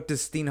 well, what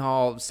does Steen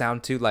Hall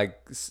sound to? Like,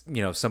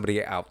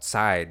 somebody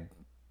outside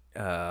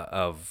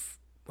of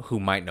who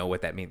might know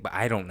what that means, but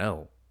I don't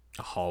know.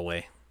 A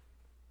hallway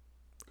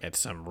at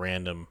some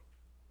random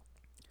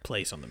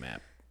place on the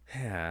map.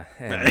 Yeah,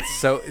 and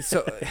so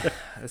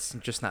it's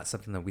just not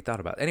something that we thought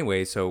about.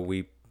 Anyway, so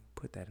we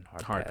put that in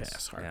hard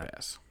pass. Hard Yeah.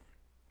 pass.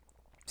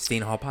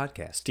 Steen Hall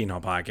podcast. Steen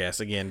Hall podcast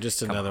again.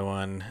 Just another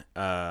one.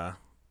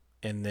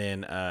 And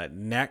then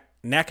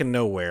Knack of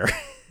Nowhere.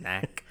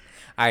 Knack.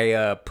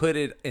 I put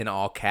it in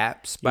all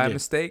caps by did.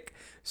 mistake,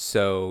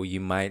 so you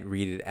might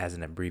read it as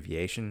an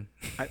abbreviation,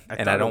 I and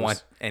thought I it don't was-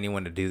 want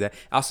anyone to do that.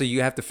 Also,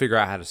 you have to figure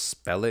out how to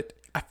spell it.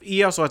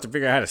 You also have to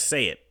figure out how to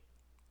say it.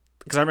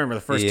 Because I remember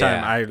the first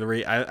time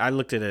I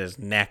looked at it as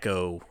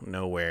Nacko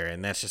Nowhere,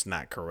 and that's just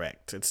not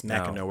correct. It's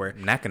Nacko Nowhere.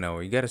 Nacko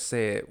Nowhere. You got to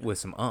say it with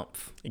some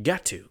umph. You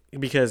got to.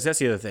 Because that's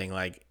the other thing.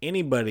 Like,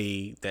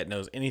 anybody that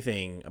knows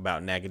anything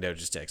about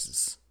Nacogdoches,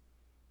 Texas.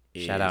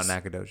 Shout out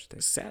Nacogdoches,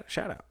 Texas.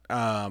 Shout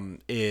out.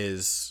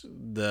 Is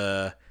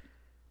the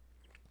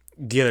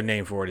other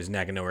name for it is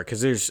Nacko Nowhere.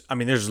 Because there's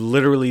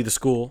literally the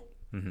school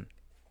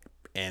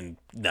and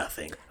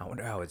nothing. I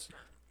wonder how it's.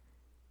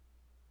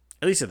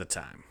 At least at the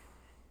time.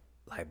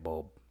 Light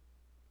bulb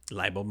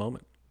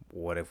moment.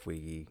 What if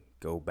we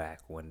go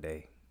back one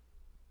day?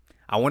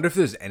 I wonder if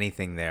there's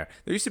anything there.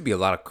 There used to be a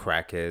lot of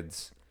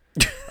crackheads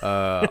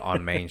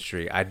on Main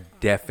Street. I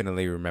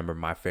definitely remember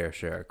my fair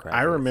share of crackheads.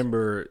 I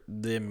remember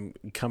them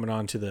coming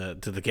on to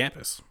the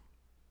campus.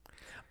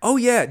 Oh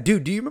yeah,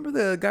 dude. Do you remember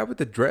the guy with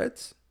the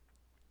dreads?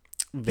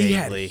 Vaguely. He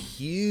had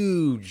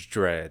huge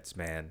dreads,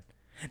 man.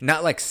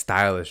 Not like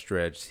stylish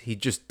dreads. He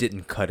just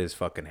didn't cut his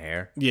fucking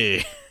hair.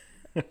 Yeah.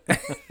 I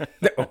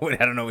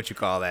don't know what you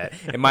call that.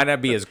 It might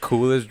not be as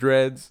cool as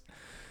dreads,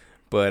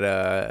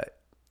 but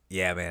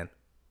yeah, man.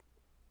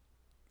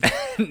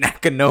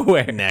 Nacko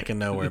Nowhere,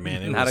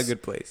 man. It not was a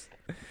good place.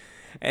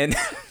 And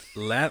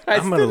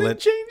I'm gonna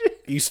let change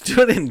it. You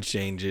still didn't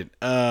change it.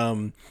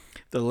 The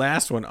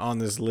last one on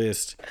this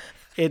list,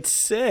 it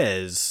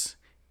says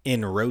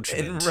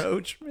enroachment.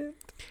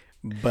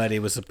 But it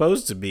was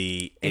supposed to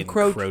be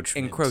encroachment.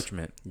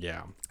 Encroachment.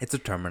 Yeah. It's a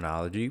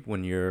terminology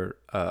when you're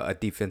a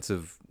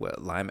defensive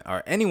lineman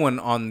or anyone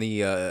on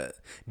the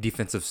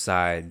defensive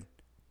side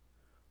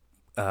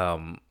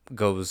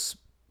goes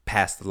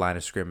past the line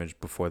of scrimmage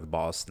before the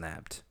ball is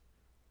snapped.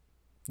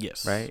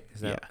 Yes. Right?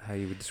 Is that how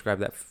you would describe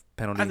that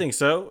penalty? I think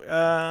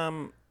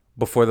so.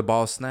 Before the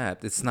ball is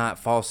snapped. It's not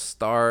false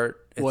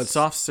start. There's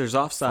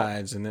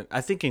offsides, and then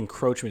I think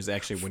encroachment is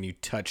actually when you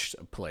touch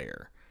a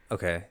player.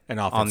 Okay. An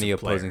offensive on the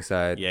opposing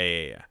side.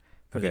 Yeah.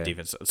 For the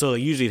defense. So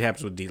usually it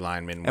happens with D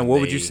linemen. And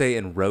what would you say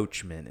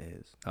enroachment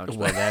is?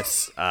 Well,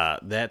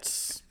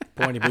 that's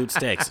Pointy Boots,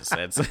 Texas.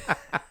 That's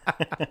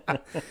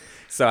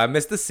So I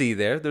missed the C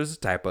there. There's a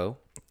typo.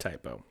 I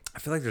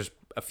feel like there's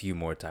a few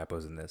more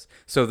typos in this.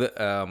 So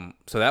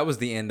so that was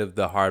the end of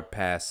the hard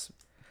pass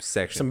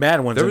section. Some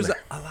bad ones. There was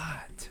a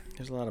lot.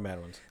 There's a lot of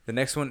bad ones. The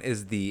next one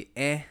is the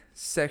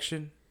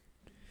section.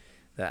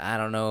 That I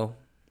don't know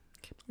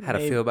how to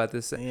feel about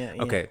this. Yeah.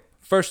 Okay,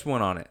 first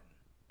one on it.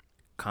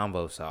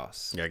 Combo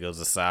sauce. There goes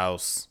the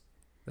sauce.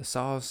 The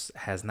sauce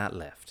has not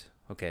left.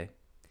 Okay.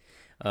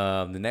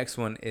 The next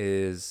one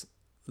is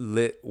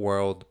Lit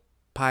World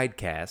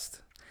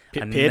Podcast.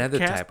 Another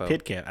typo.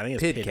 Pitcast. I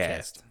think it's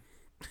Pitcast.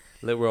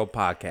 Lit World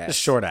Podcast. Just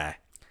short eye.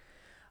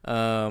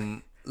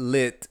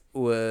 Lit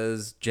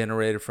was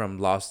generated from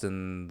Lost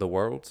in the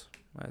World,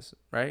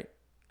 right?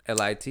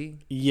 LIT?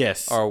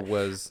 Yes.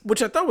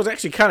 Which I thought was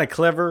actually kind of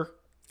clever.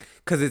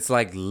 Because it's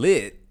like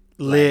lit.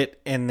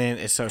 And then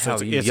it's how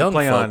it's young a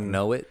play folk on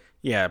know it.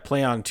 Yeah,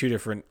 play on two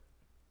different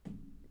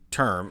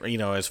terms,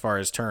 as far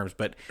as terms.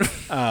 But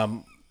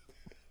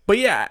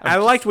yeah, I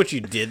liked what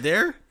you did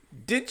there.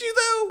 Did you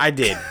though? I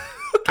did.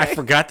 Okay. I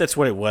forgot that's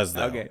what it was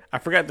though. Okay. I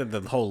forgot that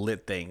the whole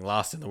lit thing,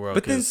 Lost in the World.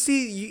 But then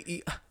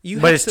see, you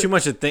but it's too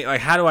much to think.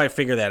 Like, how do I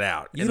figure that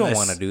out? You don't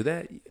want to do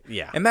that.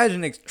 Yeah.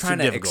 Imagine trying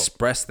to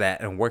express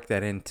that and work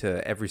that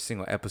into every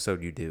single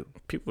episode you do.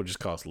 People just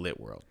call us Lit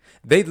World.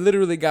 They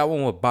literally got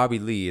one with Bobby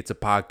Lee. It's a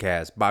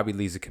podcast. Bobby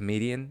Lee's a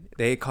comedian.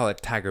 They call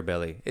it Tiger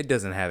Belly. It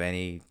doesn't have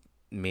any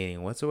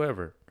meaning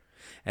whatsoever.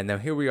 And now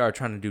here we are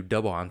trying to do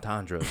double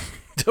entendres.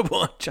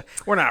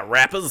 We're not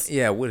rappers.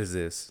 Yeah, what is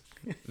this?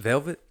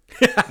 Velvet?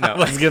 No. I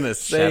was going to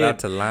say Shout out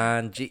to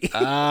Line G.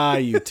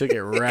 You took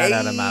it right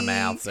out of my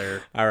mouth,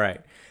 sir. All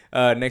right.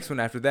 Next one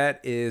after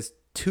that is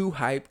Too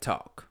Hype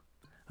Talk.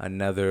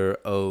 Another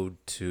ode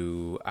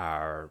to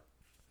our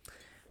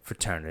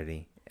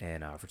fraternity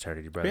and our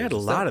fraternity brothers. We had a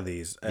lot of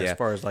these as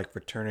far as like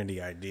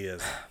fraternity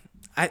ideas.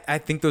 I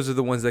think those are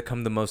the ones that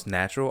come the most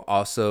natural.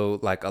 Also,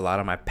 like a lot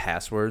of my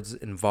passwords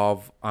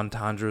involve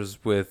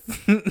entendres with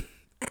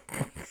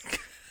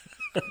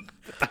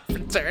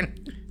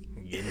fraternity.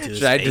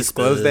 Should I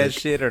disclose that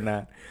shit or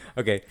not?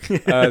 Okay.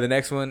 The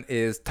next one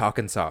is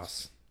Talking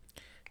Sauce.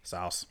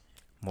 Sauce.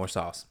 More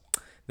sauce.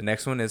 The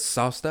next one is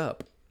Sauced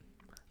Up.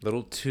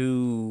 Little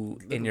too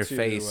in your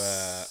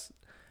face.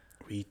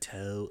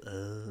 Retail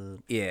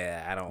up.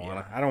 Yeah, I don't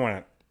want to. I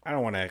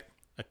don't want to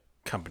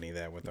accompany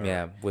that with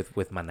our,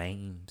 with my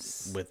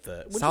names. With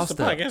the Sauced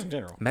the Up. podcast in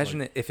general.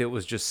 Imagine if it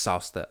was just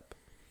sauced up.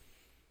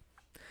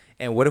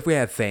 And what if we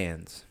have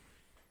fans?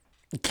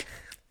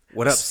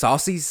 What up,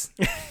 saucies?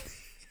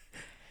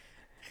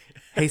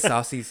 Hey,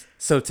 saucies.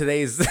 So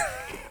today's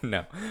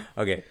no.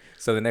 Okay.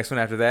 So the next one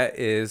after that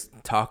is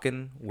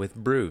Talking with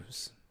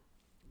Brews.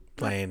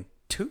 Plain. Not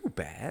too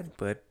bad,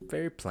 but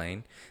very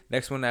plain.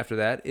 Next one after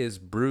that is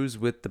Brews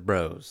with the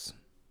Bros.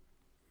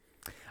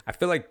 I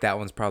feel like that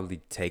one's probably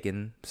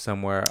taken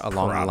somewhere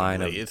along the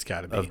line of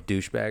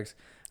douchebags.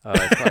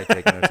 It's probably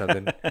taken or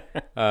something.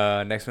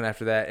 Next one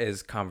after that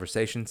is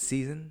Conversation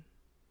Season.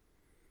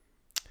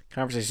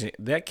 Conversation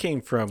that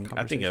came from.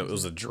 I think it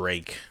was a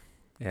Drake.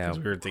 Yeah, 'Cause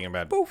we were thinking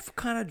about both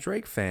kind of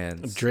Drake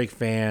fans. Drake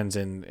fans,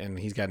 and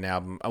he's got an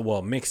album.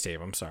 Well,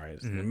 mixtape. I'm sorry,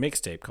 it's a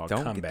mixtape called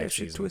Don't Comeback get that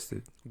shit Season.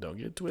 twisted. Don't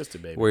get it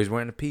twisted, baby. Where he's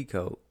wearing a pea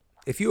coat.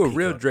 If you're a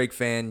real Peacoat. Drake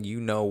fan, you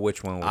know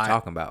which one we're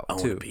talking about own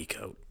too. a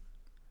peacoat.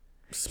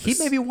 He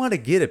maybe want to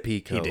get a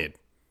pea coat.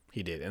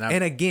 He did,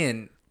 And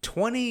again,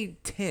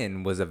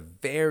 2010 was a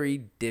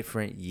very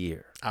different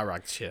year. I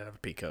rocked the shit out of a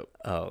peacoat.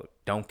 Oh,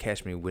 don't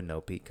catch me with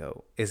no pea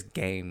coat. It's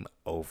game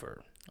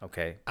over.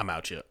 Okay. I'm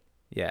out yet.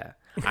 Yeah.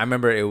 I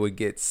remember it would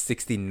get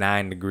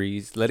 69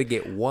 degrees. Let it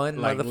get one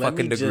Let me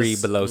motherfucking degree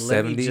just- below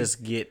 70. Let me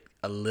just get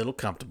a little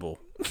comfortable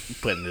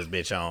putting this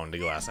bitch on to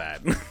go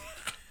outside.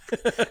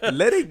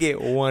 Let it get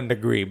 1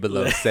 degree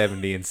below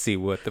 70 and see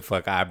what the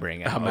fuck I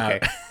bring out. I'm Okay.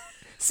 out.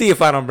 See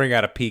if I don't bring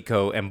out a pea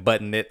coat and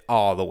button it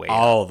all the way out.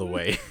 All the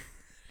way.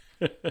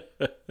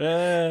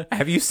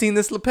 Have you seen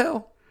this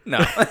lapel? No.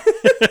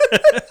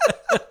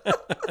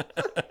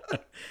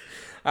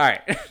 All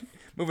right.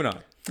 Moving on.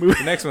 The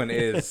next one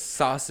is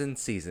Sauce in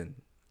Season.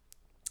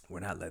 We're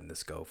not letting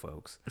this go,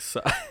 folks.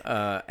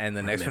 And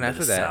the next one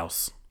after that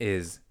Sauce.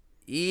 is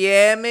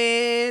Yeah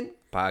Man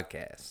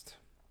Podcast.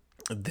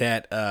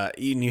 That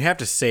you have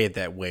to say it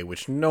that way,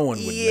 which no one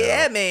would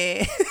Yeah, know.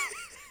 man.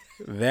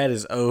 That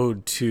is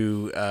owed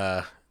to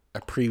a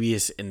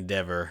previous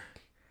endeavor.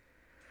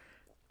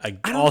 I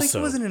don't think it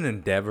wasn't an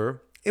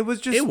endeavor. It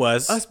was just It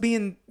was. us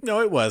being. No,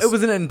 it was. It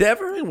was an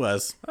endeavor. It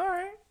was. All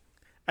right.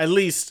 At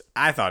least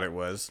I thought it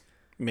was.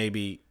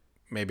 Maybe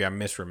I'm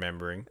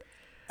misremembering.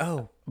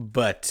 Oh,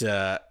 But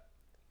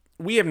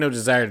we have no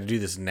desire to do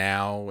this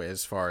now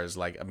as far as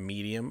like a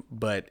medium.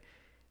 But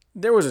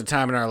there was a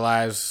time in our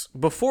lives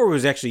before it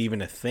was actually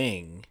even a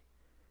thing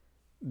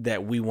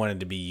that we wanted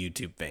to be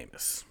YouTube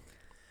famous.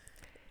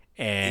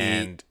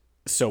 And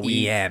so we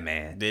yeah,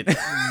 man.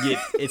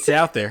 it's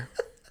out there.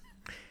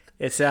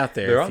 It's out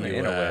there. They're if on the you,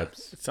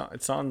 interwebs.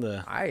 It's on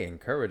the I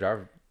encourage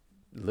our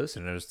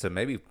listeners to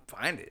maybe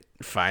find it.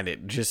 find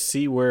it. Just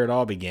see where it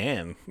all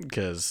began,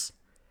 because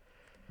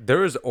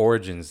There is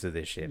origins to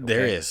this shit. Okay?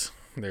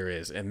 there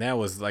is, and that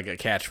was like a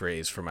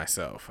catchphrase for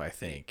myself. I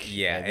think.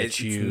 Yeah, that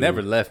it's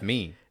never left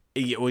me.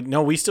 Yeah, well,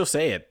 no, we still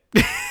say it.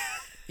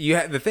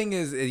 The thing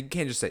is, you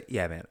can't just say,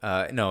 yeah, man.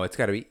 No, it's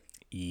got to be,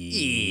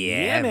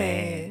 yeah,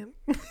 man.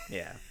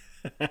 Yeah.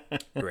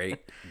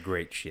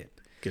 Great shit.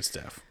 Good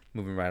stuff.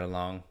 Moving right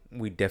along,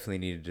 we definitely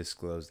need to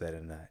disclose that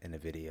in a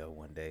video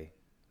one day.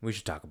 We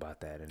should talk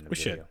about that in a We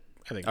video. should.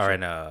 I think. Or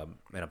in a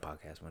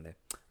podcast one day.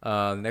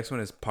 The next one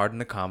is Pardon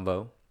the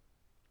Combo.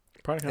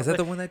 Is that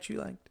the one that you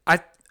liked?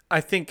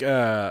 I think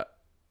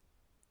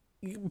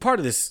part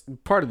of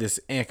this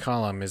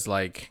column is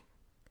like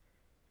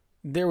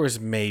there was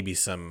maybe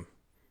something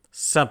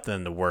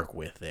to work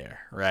with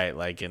there, right?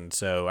 Like, and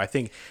so I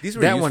think These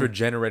were that used one, for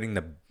generating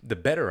the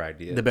better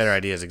ideas. the better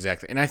ideas,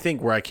 exactly. And I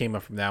think where I came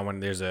up from that one,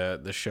 there's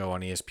the show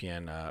on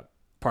ESPN,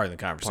 part of the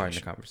conversation. Pardon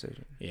the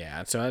conversation.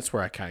 Yeah, so that's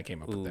where I kind of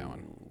came up with that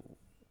one.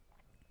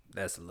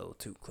 That's a little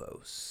too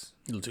close.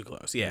 A little too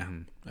close. Yeah,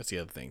 that's the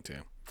other thing too.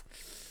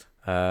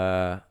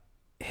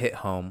 Hit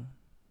Home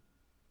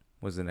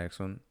was the next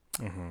one.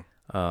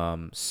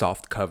 Mm-hmm.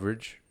 Soft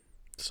Coverage.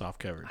 Soft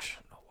coverage.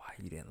 I don't know why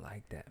you didn't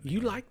like that. Man.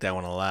 You like that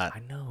one a lot. I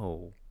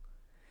know.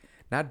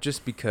 Not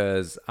just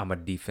because I'm a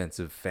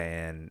defensive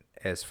fan,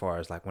 as far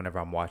as like whenever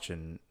I'm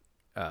watching,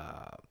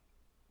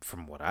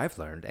 from what I've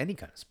learned, any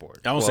kind of sport.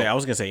 I was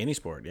gonna say any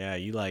sport. Yeah,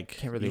 you like.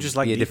 Can't really you just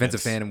like be a defense.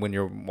 defensive fan when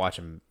you're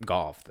watching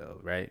golf, though,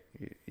 right?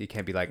 You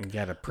can't be like, You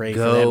gotta pray for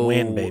that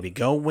win, baby.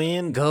 Go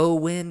win. go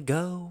win,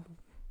 go.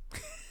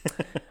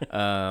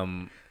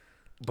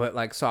 But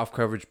like soft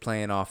coverage,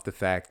 playing off the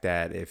fact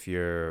that if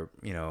you're,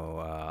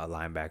 a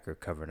linebacker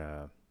covering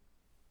a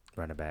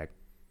running back,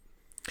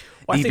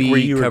 Well, I DB think where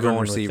you were covering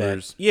going with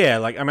receivers. that. Yeah,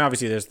 like I mean,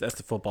 obviously that's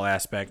the football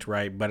aspect,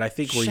 right? But I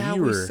think where shall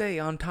you we were say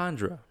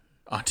entendre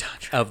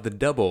entendre of the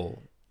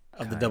double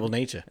of the double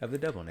nature. of the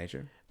double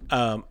nature?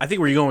 I think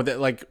where you're going with that,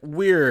 like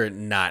we're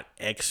not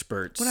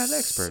experts. We're not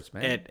experts,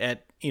 man.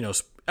 At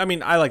I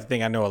mean, I like to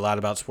think I know a lot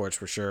about sports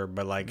for sure,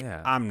 but like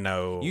Yeah. I'm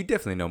no. You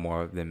definitely know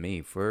more than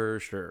me for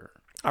sure.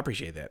 I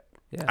appreciate that.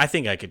 Yeah. I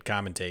think I could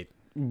commentate,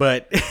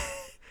 but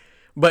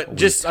but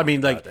just I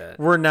mean, like that.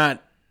 we're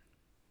not.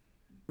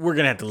 We're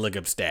gonna have to look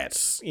up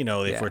stats, if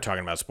Yeah. we're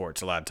talking about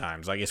sports. A lot of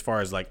times, like as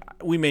far as like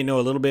we may know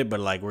a little bit,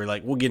 but like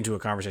we'll get into a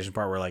conversation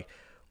part where like,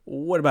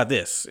 what about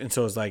this? And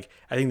so it's like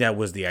I think that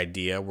was the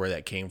idea where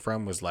that came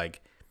from was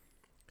like,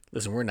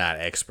 listen, we're not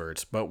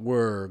experts, but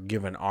we're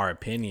giving our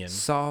opinion.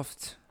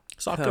 Soft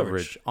Soft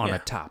coverage on Yeah. a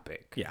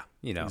topic. Yeah,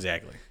 Exactly.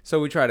 exactly. So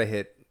we try to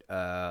hit,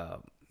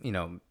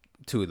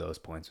 two of those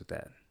points with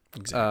that.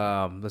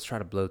 Exactly. Let's try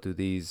to blow through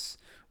these.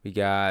 We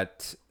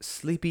got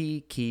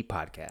Sleepy Key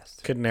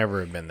Podcast. Could never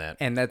have been that.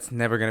 And that's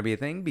never going to be a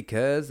thing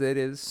because it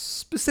is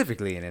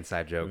specifically an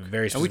inside joke.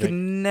 Very And we specific.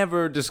 can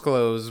never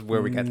disclose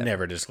where we got that.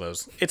 Never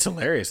disclosed. It's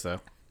hilarious though.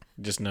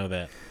 Just know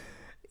that.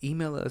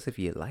 Email us if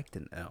you'd like to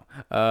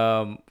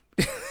know.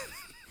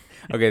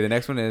 Okay, the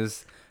next one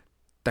is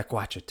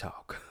Taquacha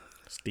Talk.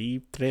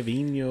 Steve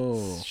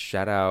Trevino.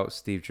 Shout out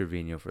Steve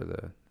Trevino for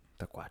the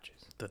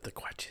Tequaches. The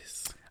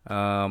Tequaches.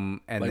 And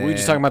Like then, we were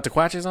just talking about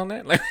Tequaches on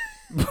that, like,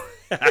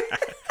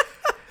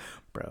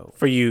 bro.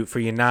 for you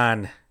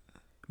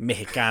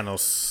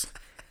non-Mexicanos,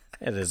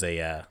 it is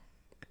a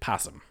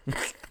possum.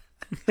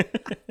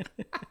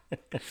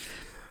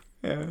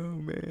 Oh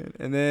man!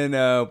 And then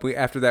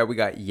after that we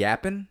got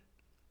yapping.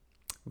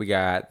 We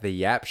got the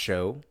Yap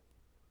Show.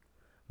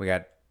 We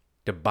got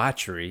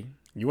debauchery.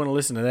 You want to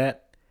listen to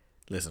that?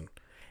 Listen.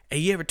 Hey,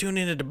 you ever tune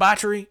into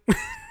Debauchery?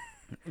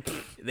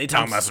 They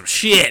talking about some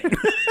shit.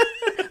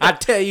 I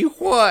tell you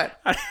what.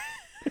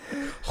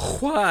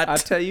 What? I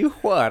tell you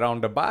what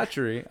on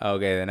debauchery.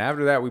 Okay, then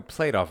after that we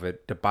played off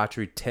it.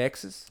 Debauchery,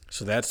 Texas.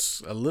 So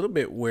that's a little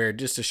bit where,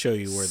 just to show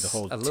you where the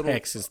whole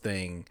Texas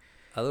thing.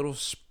 A little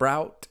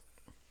sprout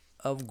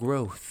of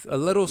growth. A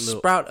little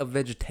sprout of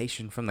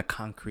vegetation from the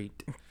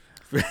concrete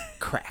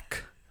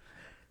crack.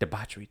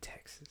 Debauchery,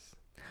 Texas.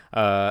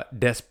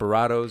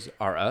 Desperados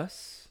Are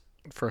Us.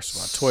 First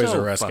of all, Toys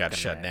R Us got fucking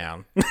shut mad.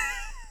 down.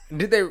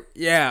 Did they?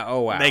 Yeah.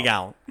 Oh wow. They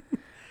gone.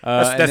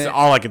 That's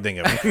all I can think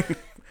of.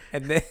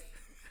 And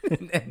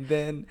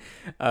then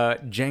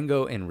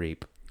Django and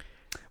Reap,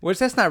 which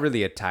that's not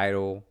really a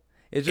title.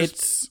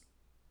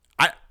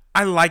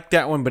 I like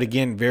that one, but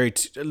again, very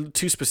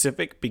too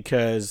specific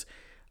because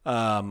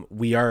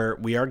we are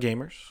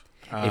gamers.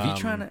 If you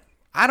trying to,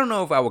 I don't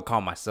know if I would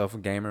call myself a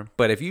gamer,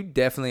 but if you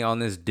definitely on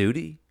this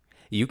duty,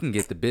 you can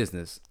get the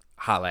business.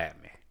 Holla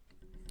at me.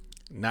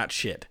 Not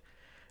shit,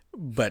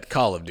 but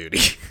Call of Duty.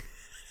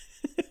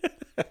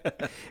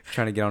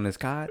 Trying to get on this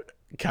COD.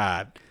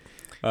 COD.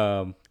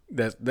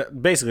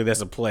 Basically that's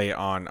a play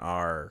on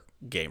our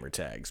gamer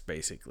tags,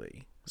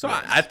 basically. So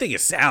I think it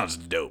sounds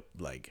dope,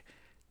 like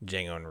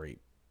Django and Reap.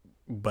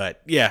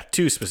 But yeah,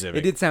 too specific.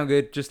 It did sound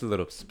good, just a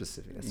little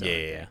specific. That's all right.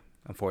 Yeah.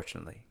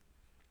 Unfortunately.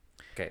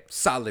 Okay,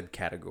 solid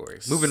category.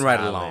 Moving right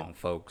along,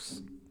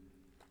 folks.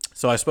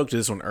 So I spoke to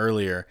this one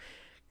earlier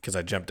because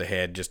I jumped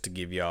ahead just to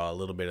give y'all a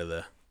little bit of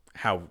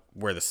all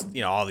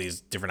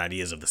these different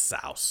ideas of the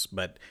sauce.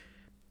 But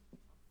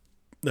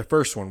the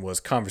first one was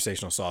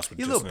conversational sauce with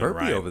You a Justin little and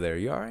burpy Ryan. over there.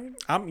 You all right?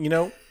 I'm,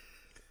 a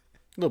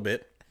little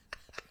bit.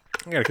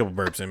 I got a couple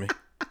burps in me.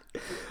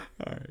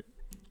 All right.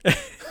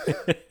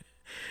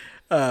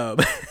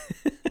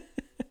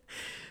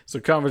 So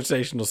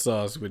conversational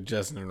sauce with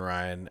Justin and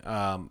Ryan.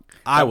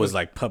 I was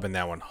like pumping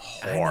that one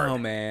hard. I know,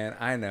 man.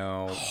 I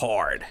know.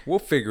 Hard. We'll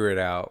figure it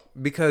out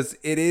because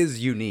it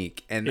is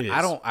unique, and It is.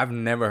 I've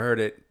never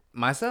heard it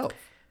myself.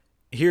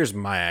 Here's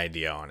my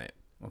idea on it.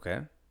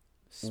 Okay.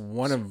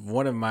 One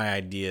of my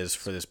ideas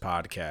for this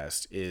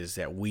podcast is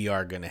that we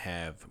are going to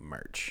have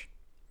merch.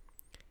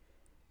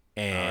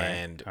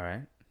 And all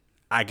right.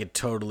 I could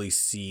totally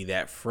see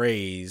that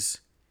phrase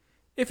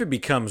if it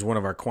becomes one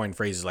of our coin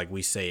phrases, like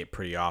we say it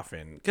pretty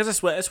often, because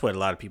that's what a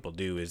lot of people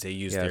do is they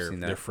use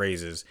their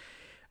phrases,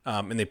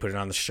 and they put it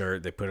on the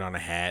shirt, they put it on a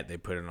hat, they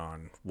put it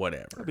on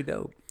whatever. That'd be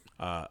dope.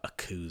 A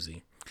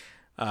koozie.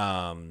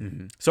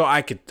 So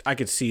I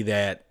could see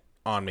that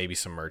on maybe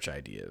some merch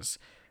ideas,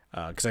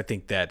 because I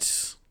think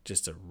that's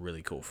just a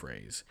really cool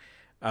phrase.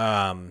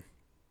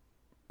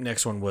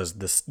 Next one was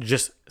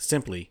just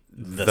simply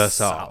the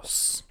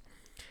sauce.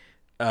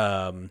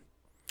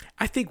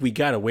 I think we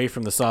got away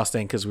from the sauce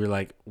thing because we were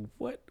like,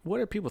 what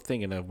are people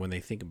thinking of when they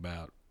think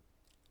about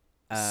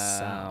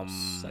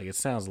sauce? Like it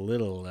sounds a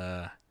little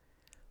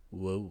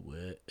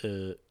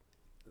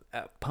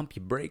Pump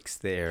your brakes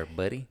there,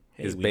 buddy.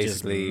 Hey, It's we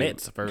basically just met.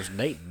 It's the first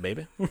date,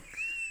 baby. you're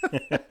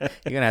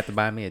gonna have to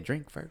buy me a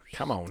drink first.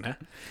 Come on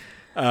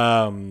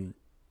now.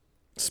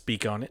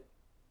 Speak on it.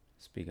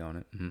 Speak on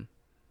it. Mm-hmm.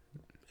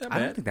 Not I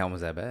don't bad. think that one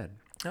was that bad.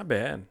 Not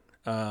bad.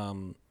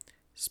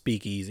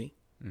 Speak easy.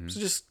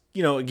 So just,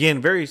 again,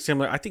 very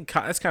similar. I think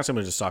that's kind of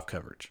similar to soft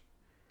coverage.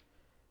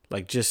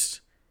 Like just,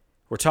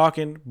 we're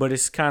talking, but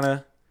it's kind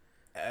of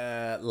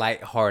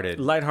Lighthearted,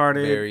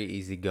 very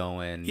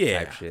easygoing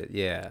type shit.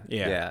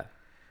 Yeah.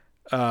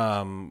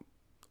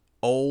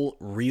 Old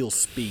real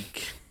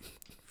speak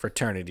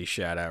fraternity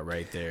shout out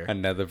right there.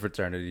 Another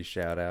fraternity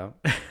shout out.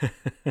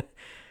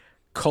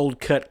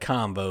 Cold cut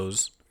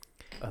combos.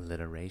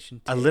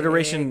 Alliteration.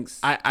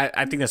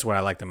 I think that's what I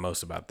like the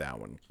most about that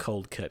one.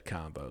 Cold cut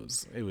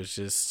combos. It was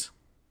just.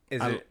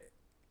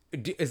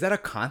 Is that a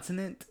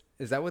consonant?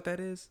 Is that what that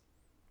is?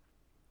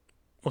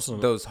 What's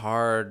Those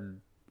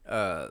hard.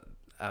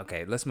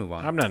 Okay, let's move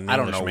on. I'm not an I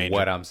don't English know major.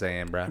 what I'm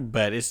saying, bro.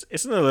 But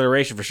it's an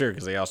alliteration for sure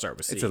because they all start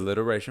with C. It's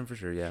alliteration for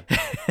sure. Yeah.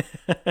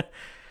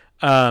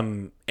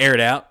 Air it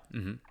out.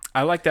 Mm-hmm.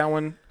 I like that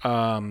one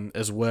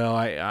as well.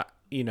 I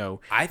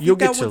think you'll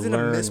get that to was in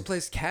learn. a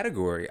misplaced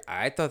category.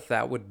 I thought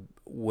that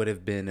would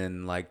have been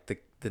in like the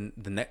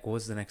what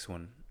was the next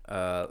one?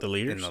 The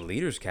leaders? In the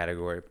leaders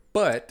category.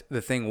 But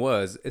the thing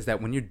is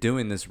that when you're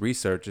doing this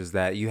research, is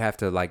that you have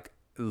to like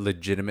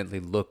legitimately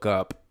look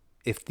up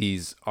if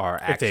these are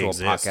actual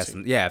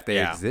podcasts. Yeah, if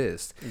they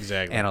exist.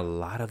 Exactly. And a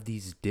lot of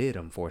these did,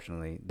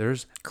 unfortunately.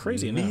 There's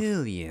Crazy enough.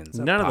 millions.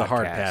 None of the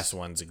hard podcasts. pass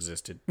ones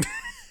existed.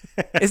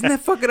 Isn't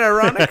that fucking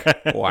ironic?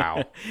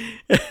 Wow.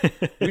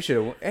 We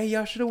should have. Hey,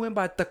 y'all should have went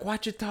by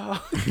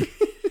Tequachita.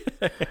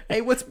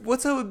 Hey,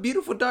 what's up with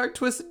beautiful dark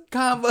twisted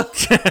combo?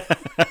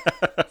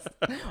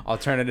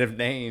 Alternative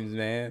names,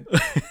 man.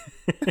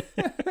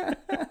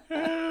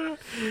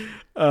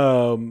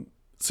 So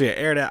yeah,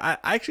 air it out. I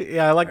actually,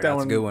 I like that one.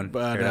 That's a good one.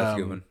 But That's a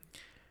good one.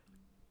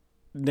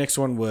 next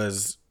one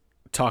was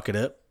talk it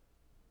up.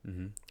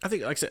 Mm-hmm. I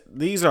think, like I said,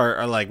 these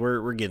are like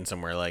we're getting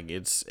somewhere. Like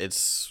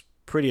it's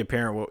pretty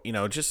apparent.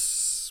 What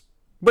just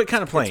but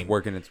kind of plain. It's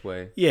working its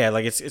way. Yeah,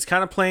 like it's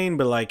kind of plain,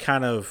 but like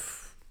kind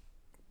of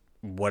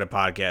what a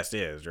podcast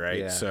is, right?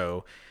 Yeah.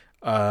 So,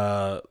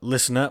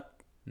 listen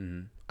up.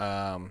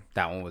 Mm-hmm.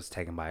 That one was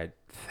taken by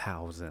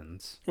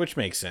thousands, Which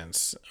makes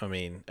sense. I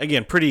mean,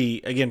 again,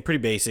 pretty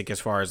basic as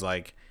far as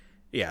like,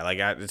 yeah, like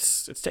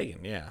it's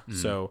taken, yeah. Mm-hmm.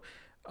 So,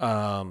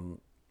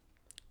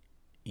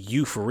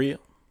 you for real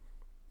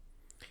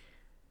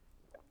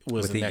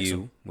was with the next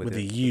U, one. With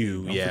the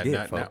U, yeah,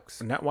 forget,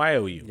 folks. not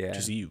YOU, Yeah.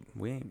 just you.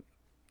 We ain't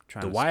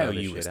trying The to spell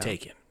this YOU shit is out.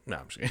 taken. No,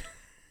 I'm just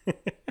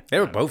kidding. They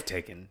were both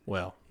taken.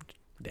 Well,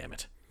 damn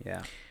it.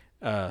 Yeah.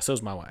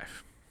 So's my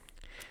wife.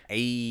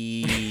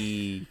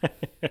 Hey,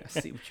 I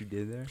see what you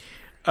did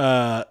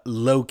there.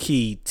 Low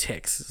key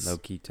Texas. Low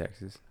key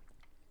Texas.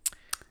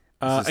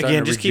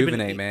 Again, just keeping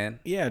it, man.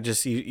 Yeah,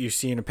 just you're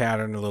seeing a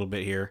pattern a little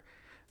bit here.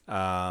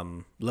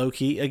 Low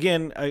key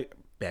again.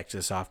 Back to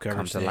the soft coverage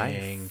Come to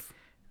thing. life.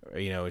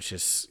 It's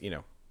just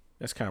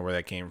that's kind of where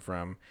that came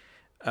from.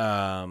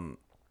 For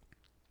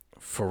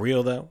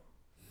real though.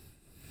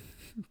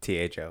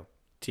 THO.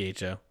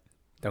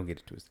 Don't get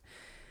it twisted.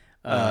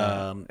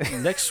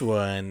 Next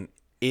one,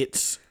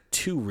 it's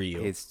too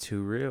real. It's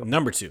too real.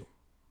 Number 2.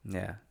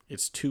 Yeah.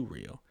 It's too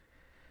real.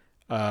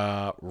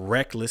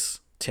 Reckless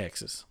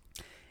Texas.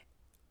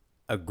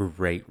 A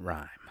great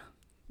rhyme.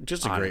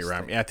 Just a great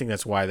rhyme. Yeah, I think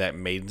that's why that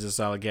made it a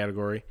solid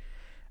category.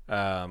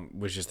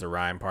 Was just the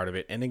rhyme part of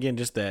it. And again,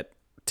 just that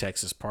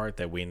Texas part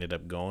that we ended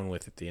up going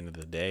with at the end of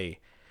the day.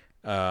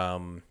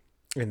 And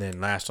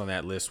then last on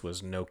that list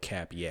was No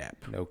Cap Yap.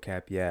 No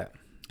cap yap.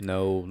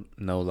 No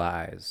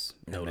lies.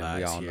 No and lies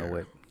we all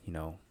here.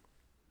 know what,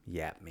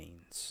 yap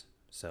means.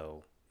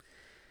 So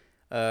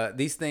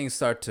these things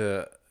start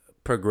to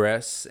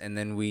progress, and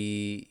then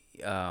we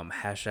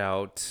hash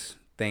out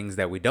things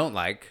that we don't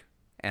like,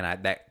 and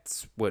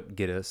that's what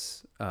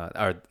that's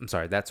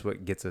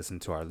what gets us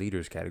into our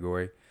leaders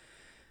category.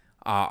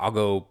 I'll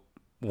go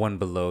one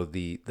below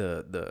the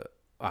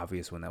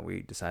obvious one that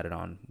we decided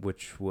on,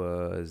 which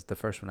was the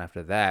first one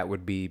after that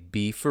would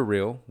be For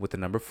Real with the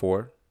number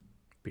 4.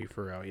 Be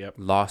for real, yep.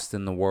 Lost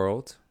in the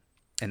World.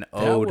 An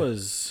ode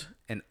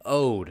to,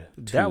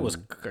 that was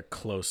a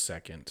close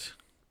second.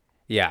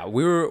 Yeah,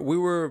 we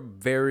were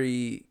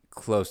very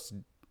close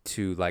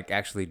to like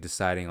actually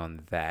deciding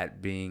on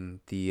that being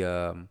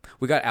the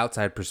we got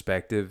outside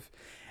perspective,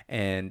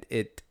 and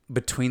it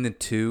between the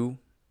two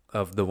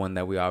of the one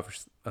that we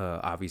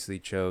obviously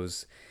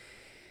chose,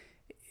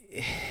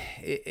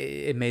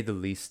 it made the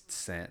least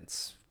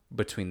sense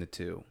between the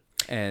two.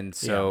 And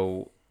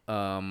so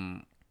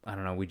I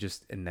don't know, we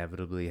just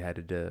inevitably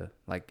had to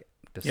like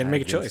decide. You had to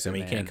make a choice.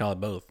 You can't call it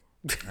both.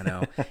 I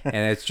know.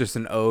 And it's just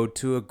an ode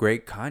to a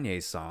great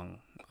Kanye song,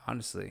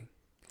 honestly.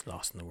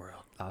 Lost in the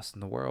World. Lost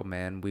in the World,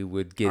 man. We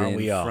would get Ain't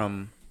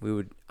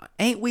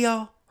we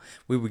all?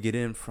 We would get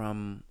in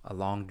from a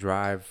long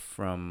drive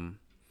from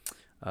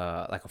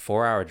like a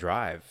 4-hour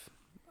drive.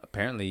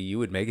 Apparently you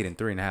would make it in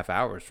 3.5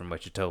 hours from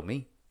what you told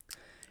me.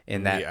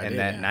 In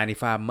that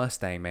 95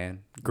 Mustang,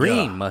 man.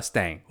 Green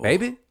Mustang,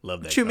 baby.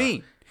 Love that What you car.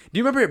 mean? Do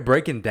you remember it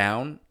breaking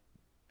down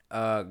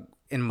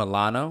in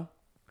Milano?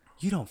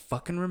 You don't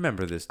fucking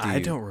remember this, do you? I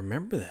don't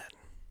remember that.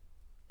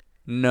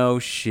 No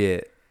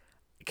shit.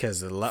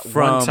 Because one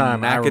From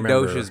time I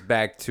Nacogdoches remember,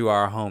 back to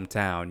our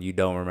hometown, you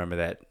don't remember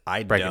that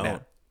I breaking don't.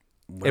 down.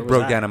 Where It was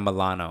broke I? down in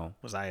Milano.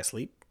 Was I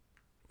asleep?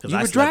 'Cause You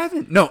I were slept-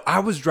 driving? No, I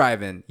was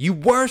driving. You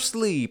were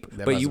asleep,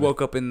 That but must you have been-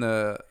 woke up in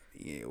the.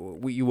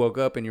 You woke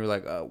up and you were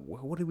like,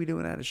 "What are we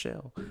doing at a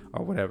shell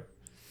or whatever?"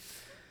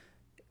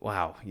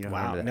 Wow, you don't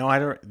Wow. remember that? No, I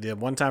don't. The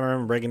one time I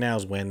remember breaking down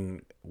was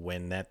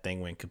when that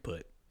thing went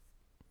kaput.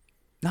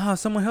 No,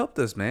 someone helped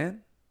us,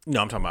 man. No,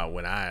 I'm talking about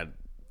when I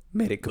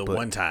Made it the kaput.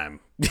 one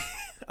time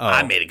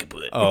I made it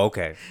kaput. Oh,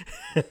 okay.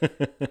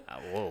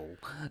 Whoa.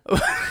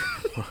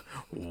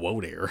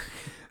 Whoa there.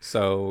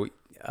 So,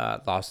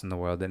 Lost in the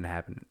World didn't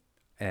happen,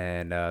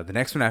 and the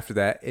next one after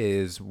that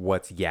is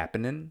What's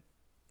Yappenin'.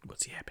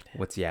 What's happening?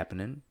 What's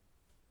Yappenin'?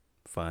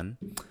 Fun.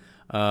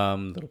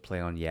 Little play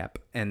on yap.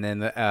 And then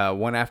the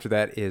one after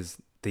that is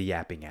The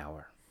Yapping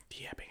Hour.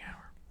 The yapping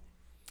hour.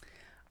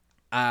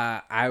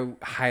 I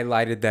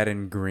highlighted that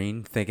in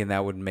green, thinking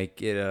that would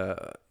make it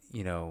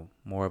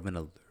more of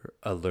an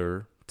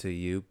allure to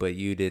you, but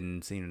you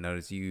didn't seem to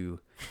notice. I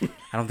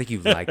don't think you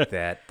liked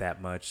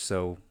that much,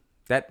 so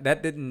that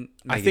didn't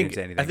make it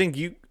into anything. I think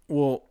you.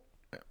 Well,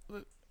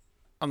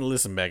 I'm gonna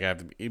listen back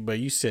after. But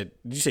you said,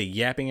 did you say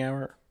yapping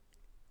hour?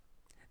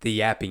 The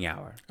Yapping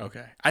Hour.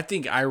 Okay. I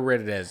think I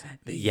read it as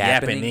the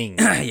Yappening.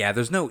 yappening. Yeah,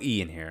 there's no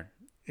E in here.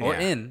 Or Yeah.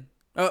 in.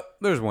 Oh,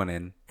 there's one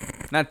in.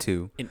 Not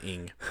two. An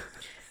ing.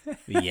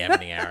 The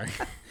yappening hour.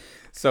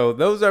 So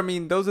those are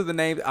the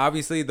names.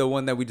 Obviously, the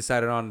one that we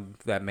decided on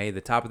that made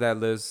the top of that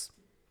list,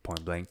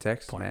 Point Blank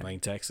Texas. Point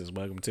Blank Texas.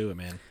 Welcome to it,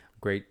 man.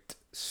 Great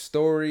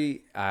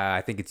story.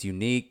 I think it's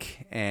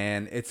unique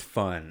and it's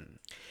fun.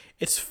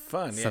 It's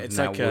fun. Yeah, it's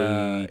Something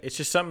like it's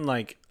just something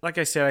like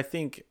I said. I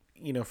think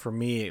for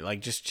me,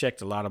 like just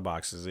checked a lot of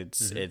boxes.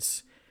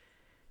 It's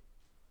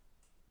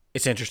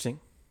interesting.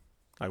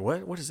 Like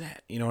what is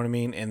that? You know what I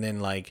mean? And then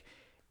like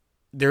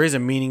there is a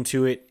meaning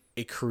to it.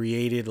 It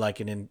created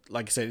like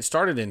like I said, it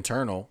started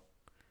internal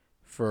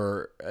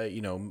for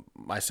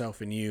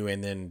myself and you,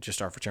 and then just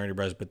our fraternity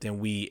brothers. But then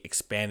we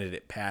expanded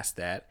it past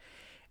that,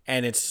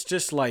 and it's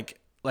just like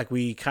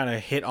we kind of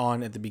hit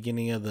on at the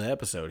beginning of the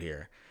episode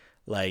here,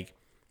 like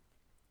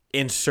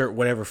insert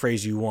whatever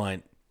phrase you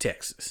want,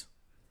 Texas.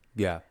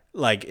 Yeah.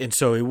 Like, and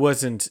so it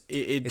wasn't.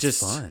 It's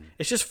just fun.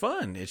 It's just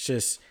fun. It's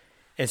just,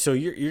 and so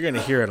you're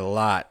gonna hear it a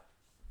lot.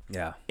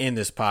 Yeah. In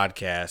this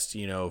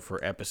podcast,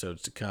 for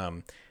episodes to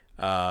come.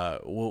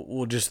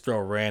 We'll just throw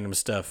random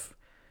stuff,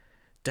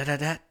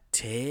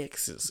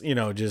 Texas,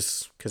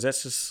 just because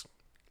that's just.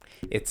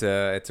 It's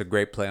a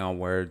great play on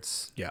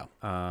words. Yeah.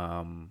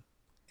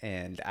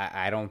 And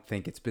I don't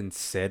think it's been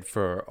said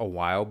for a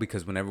while,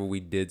 because whenever we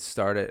did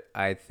start it,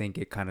 I think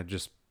it kind of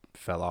just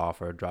fell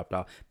off or dropped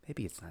off.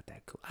 Maybe it's not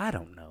that cool. I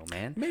don't know,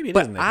 man. Maybe it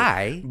but isn't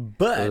that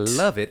cool. I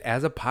love it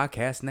as a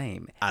podcast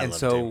name. I and love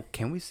so, it too.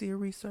 Can we see a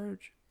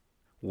research?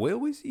 Will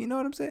we? You know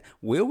what I'm saying?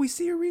 Will we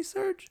see a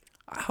research?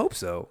 I hope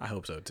so. I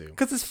hope so too.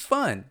 Because it's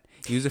fun.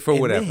 Use it for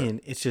whatever. And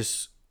then it's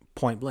just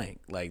point blank.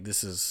 Like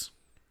it's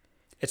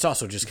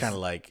also just kind of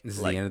like This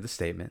is the end of the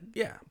statement.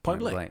 Yeah, point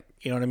blank.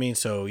 You know what I mean?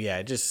 So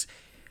yeah,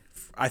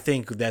 I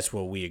think that's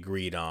what we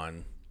agreed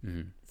on.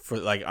 Mm-hmm. For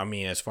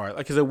as far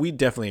because we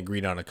definitely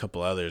agreed on a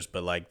couple others,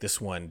 but like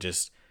this one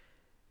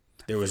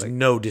there was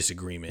no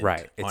disagreement.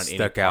 Right, on it any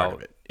stuck part out.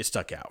 of it. It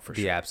stuck out for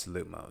The sure.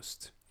 absolute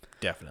most.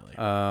 Definitely.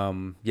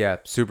 Yeah,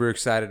 super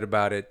excited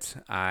about it.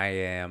 I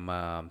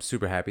am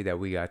super happy that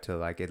we got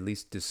to at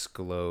least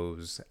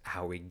disclose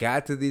how we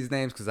got to these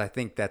names, because I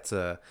think that's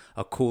a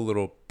cool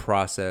little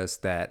process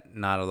that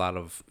not a lot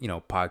of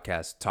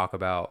podcasts talk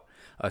about,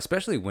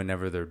 especially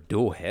whenever they're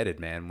dual headed,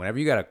 man. Whenever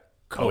you got a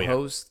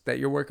co-host that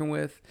you're working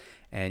with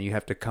and you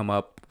have to come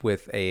up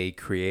with a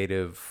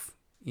creative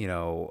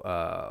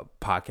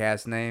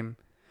podcast name,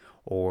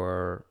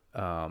 or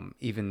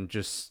even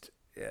just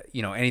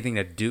anything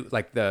to do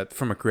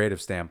from a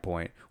creative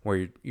standpoint,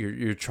 where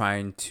you're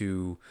trying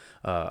to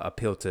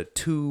appeal to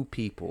two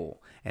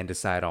people and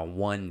decide on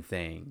one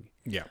thing.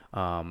 Yeah.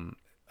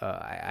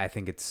 I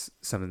think it's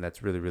something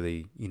that's really,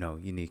 really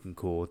unique and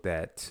cool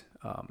that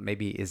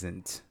maybe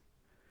isn't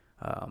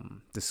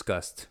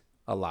discussed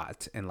a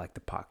lot in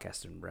the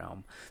podcasting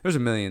realm. There's a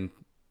million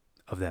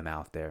of them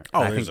out there.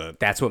 Oh, I think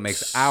that's what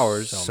makes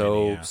ours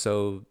so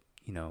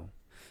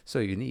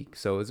unique.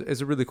 So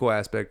it's a really cool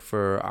aspect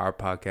for our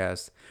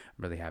podcast.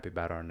 I'm really happy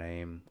about our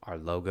name. Our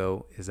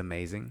logo is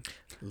amazing.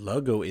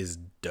 Logo is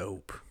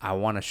dope. I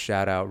want to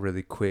shout out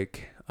really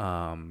quick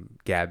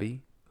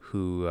Gabby,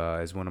 who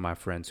is one of my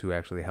friends who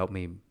actually helped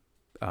me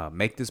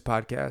make this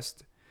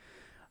podcast.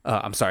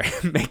 I'm sorry,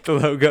 make the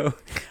logo.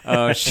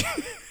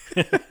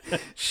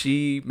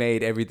 She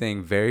made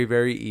everything very,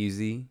 very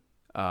easy.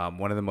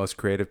 One of the most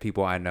creative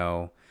people I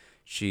know.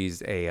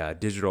 She's a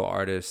digital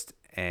artist,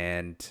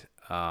 and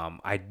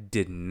I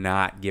did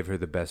not give her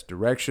the best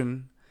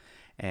direction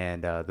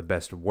and the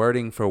best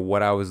wording for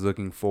what I was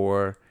looking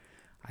for.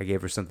 I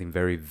gave her something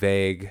very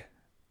vague.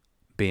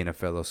 Being a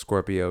fellow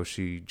Scorpio,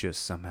 she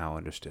just somehow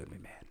understood me,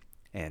 man.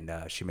 And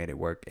she made it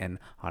work. And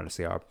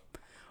honestly, our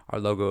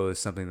logo is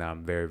something that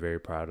I'm very, very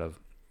proud of.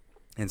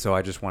 And so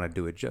I just want to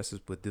do it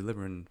justice with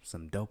delivering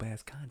some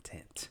dope-ass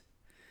content.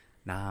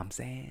 Nah, I'm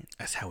saying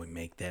that's how we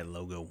make that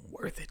logo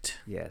worth it.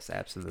 Yes,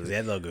 absolutely.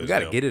 That logo, we got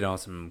to get it on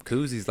some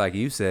koozies, like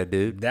you said,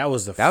 dude. That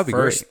was the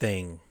first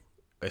thing.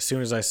 As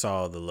soon as I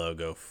saw the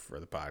logo for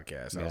the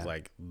podcast, I was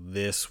like,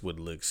 "This would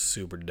look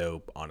super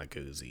dope on a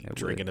koozie."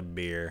 Drinking a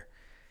beer,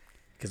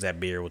 because that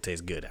beer will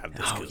taste good out of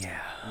this koozie.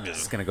 Yeah,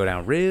 it's gonna go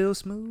down real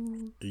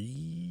smooth.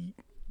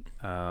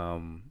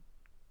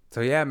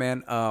 So yeah,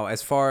 man.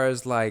 As far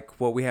as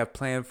what we have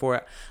planned for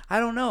it, I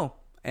don't know.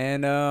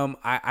 And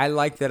I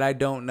like that I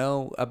don't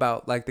know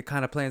about the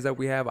kind of plans that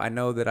we have. I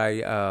know that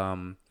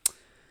I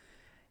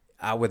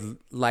would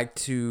like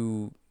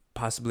to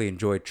possibly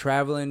enjoy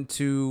traveling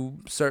to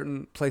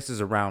certain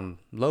places around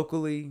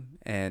locally,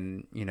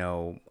 and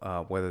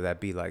whether that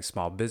be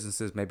small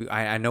businesses. Maybe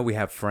I know we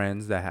have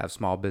friends that have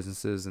small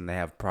businesses and they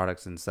have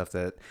products and stuff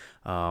that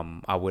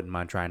I wouldn't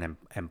mind trying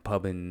and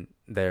pubbing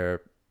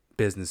their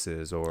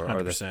businesses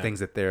or the things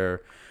that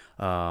they're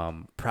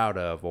proud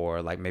of,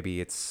 or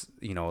maybe it's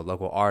a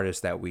local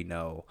artist that we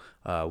know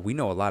a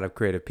lot of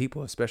creative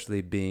people,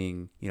 especially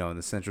being in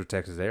the Central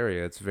Texas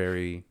area. It's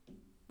very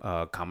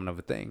common of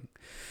a thing.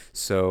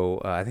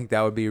 So I think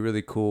that would be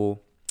really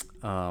cool.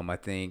 I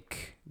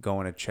think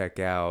going to check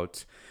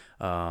out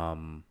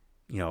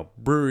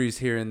breweries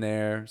here and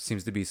there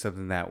seems to be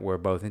something that we're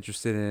both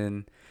interested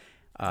in.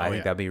 I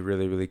think that'd be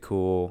really, really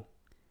cool.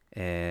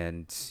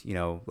 And, you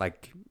know,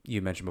 like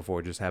you mentioned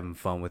before, just having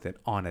fun with it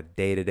on a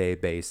day-to-day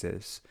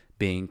basis,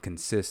 being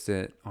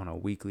consistent on a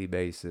weekly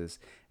basis,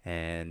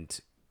 and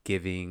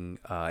giving,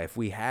 if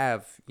we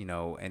have, you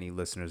know, any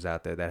listeners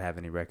out there that have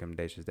any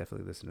recommendations,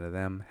 definitely listen to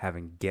them.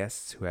 Having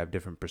guests who have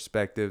different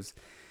perspectives,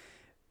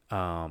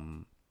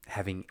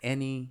 having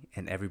any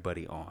and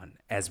everybody on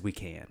as we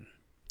can.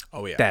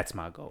 Oh yeah, that's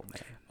my goal,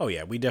 man. Oh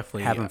yeah, we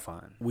definitely having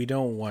fun. We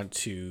don't want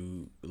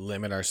to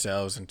limit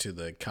ourselves into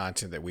the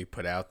content that we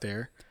put out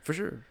there, for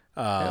sure.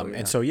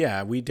 And so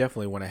yeah, we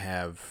definitely want to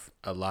have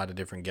a lot of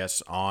different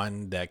guests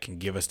on that can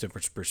give us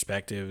different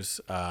perspectives.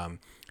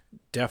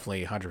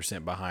 Definitely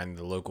 100% behind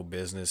the local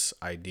business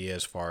idea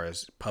as far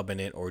as pubbing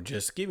it or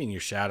just giving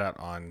your shout out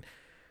on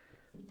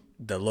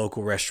the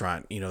local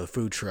restaurant, you know, the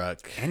food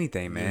truck,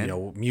 anything, man, you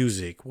know,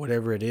 music,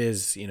 whatever it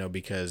is, you know,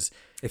 because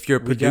if you're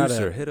a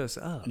producer, hit us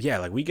up. Yeah,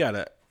 like we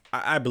gotta,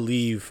 I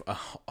believe a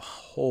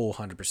whole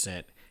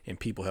 100% in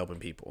people helping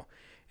people.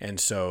 And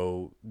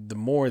so the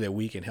more that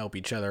we can help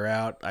each other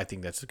out, I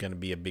think that's going to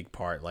be a big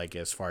part, like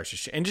as far as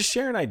just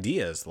sharing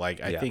ideas.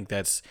 Like I think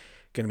that's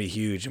going to be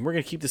huge. And we're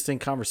going to keep this thing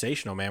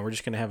conversational, man. We're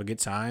just going to have a good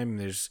time.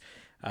 There's,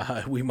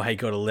 we might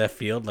go to left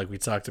field like we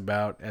talked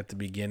about at the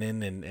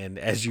beginning. And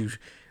as you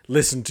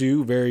listened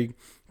to very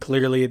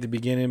clearly at the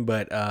beginning,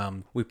 but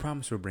we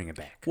promise we'll bring it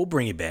back. We'll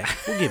bring it back.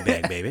 We'll get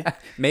back, baby.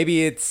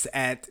 Maybe it's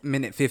at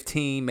minute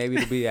 15. Maybe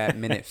it'll be at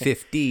minute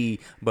 50,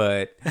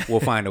 but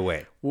we'll find a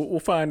way. We'll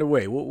find a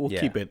way. We'll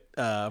keep it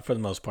for the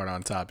most part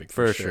on topic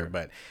for sure.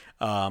 But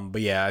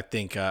yeah, I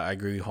think I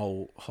agree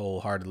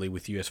wholeheartedly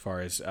with you as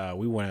far as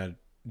we want to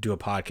do a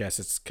podcast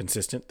that's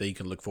consistent that you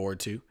can look forward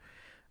to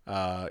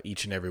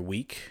each and every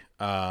week.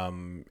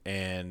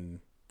 And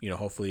you know,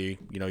 hopefully,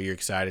 you know, you're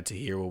excited to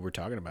hear what we're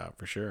talking about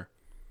for sure.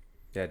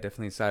 Yeah,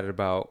 definitely excited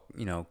about,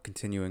 you know,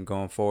 continuing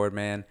going forward,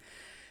 man.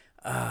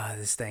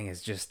 This thing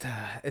is just,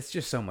 it's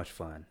just so much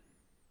fun.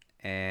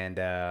 And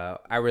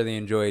I really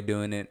enjoy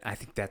doing it. I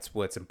think that's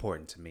what's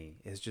important to me,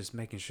 is just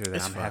making sure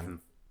that I'm having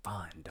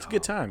fun, dog. It's a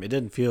good time. It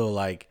doesn't feel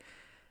like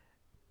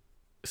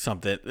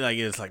something, like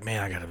it's like,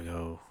 man, I got to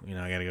go, you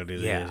know, I got to go do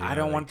this. Yeah, I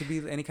don't want it to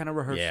be any kind of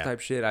rehearsal type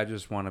shit. I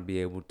just want to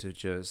be able to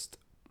just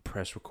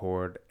press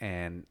record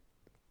and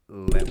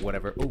let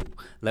whatever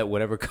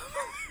come.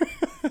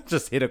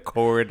 Just hit a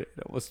chord. It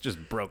almost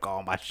just broke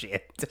all my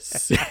shit.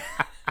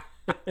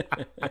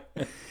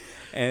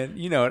 And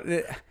you know,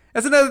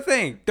 that's another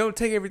thing. Don't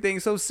take everything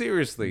so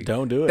seriously.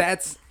 Don't do it.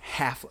 That's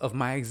half of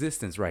my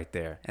existence right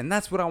there, and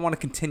that's what I want to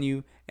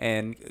continue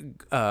and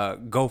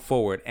go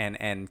forward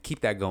and keep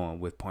that going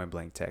with Point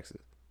Blank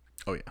Texas.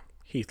 Oh yeah,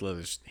 Heath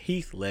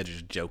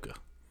Ledger's Joker.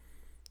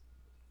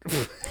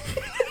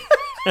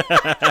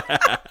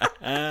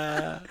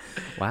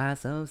 Why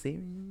so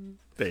serious?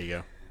 There you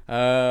go.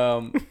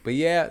 But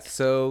yeah,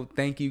 so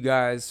thank you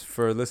guys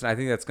for listening. I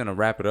think that's gonna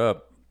wrap it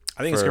up.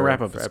 I think it's gonna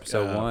wrap up for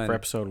episode 1. For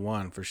episode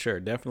 1 for sure.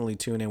 Definitely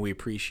tune in. We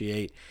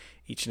appreciate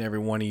each and every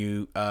one of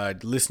you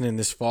listening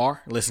this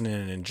far,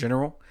 listening in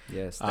general.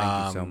 Yes,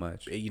 thank you so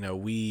much. You know,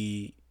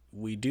 we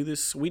do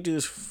this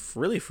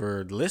really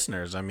for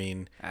listeners. I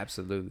mean,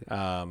 absolutely.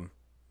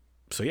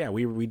 So yeah,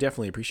 we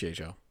definitely appreciate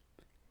y'all.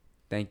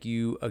 Thank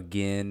you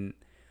again.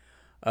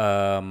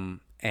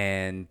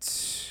 And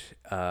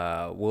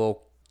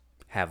we'll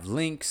have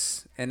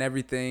links and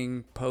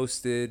everything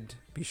posted.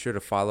 Be sure to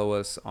follow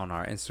us on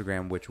our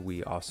Instagram, which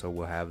we also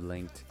will have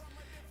linked.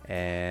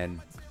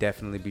 And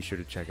definitely be sure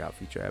to check out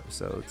future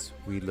episodes.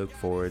 We look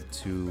forward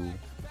to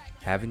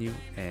having you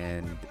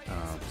and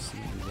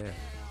seeing you there.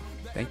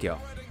 Thank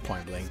y'all.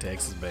 Point Blank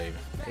Texas, baby.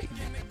 Hey.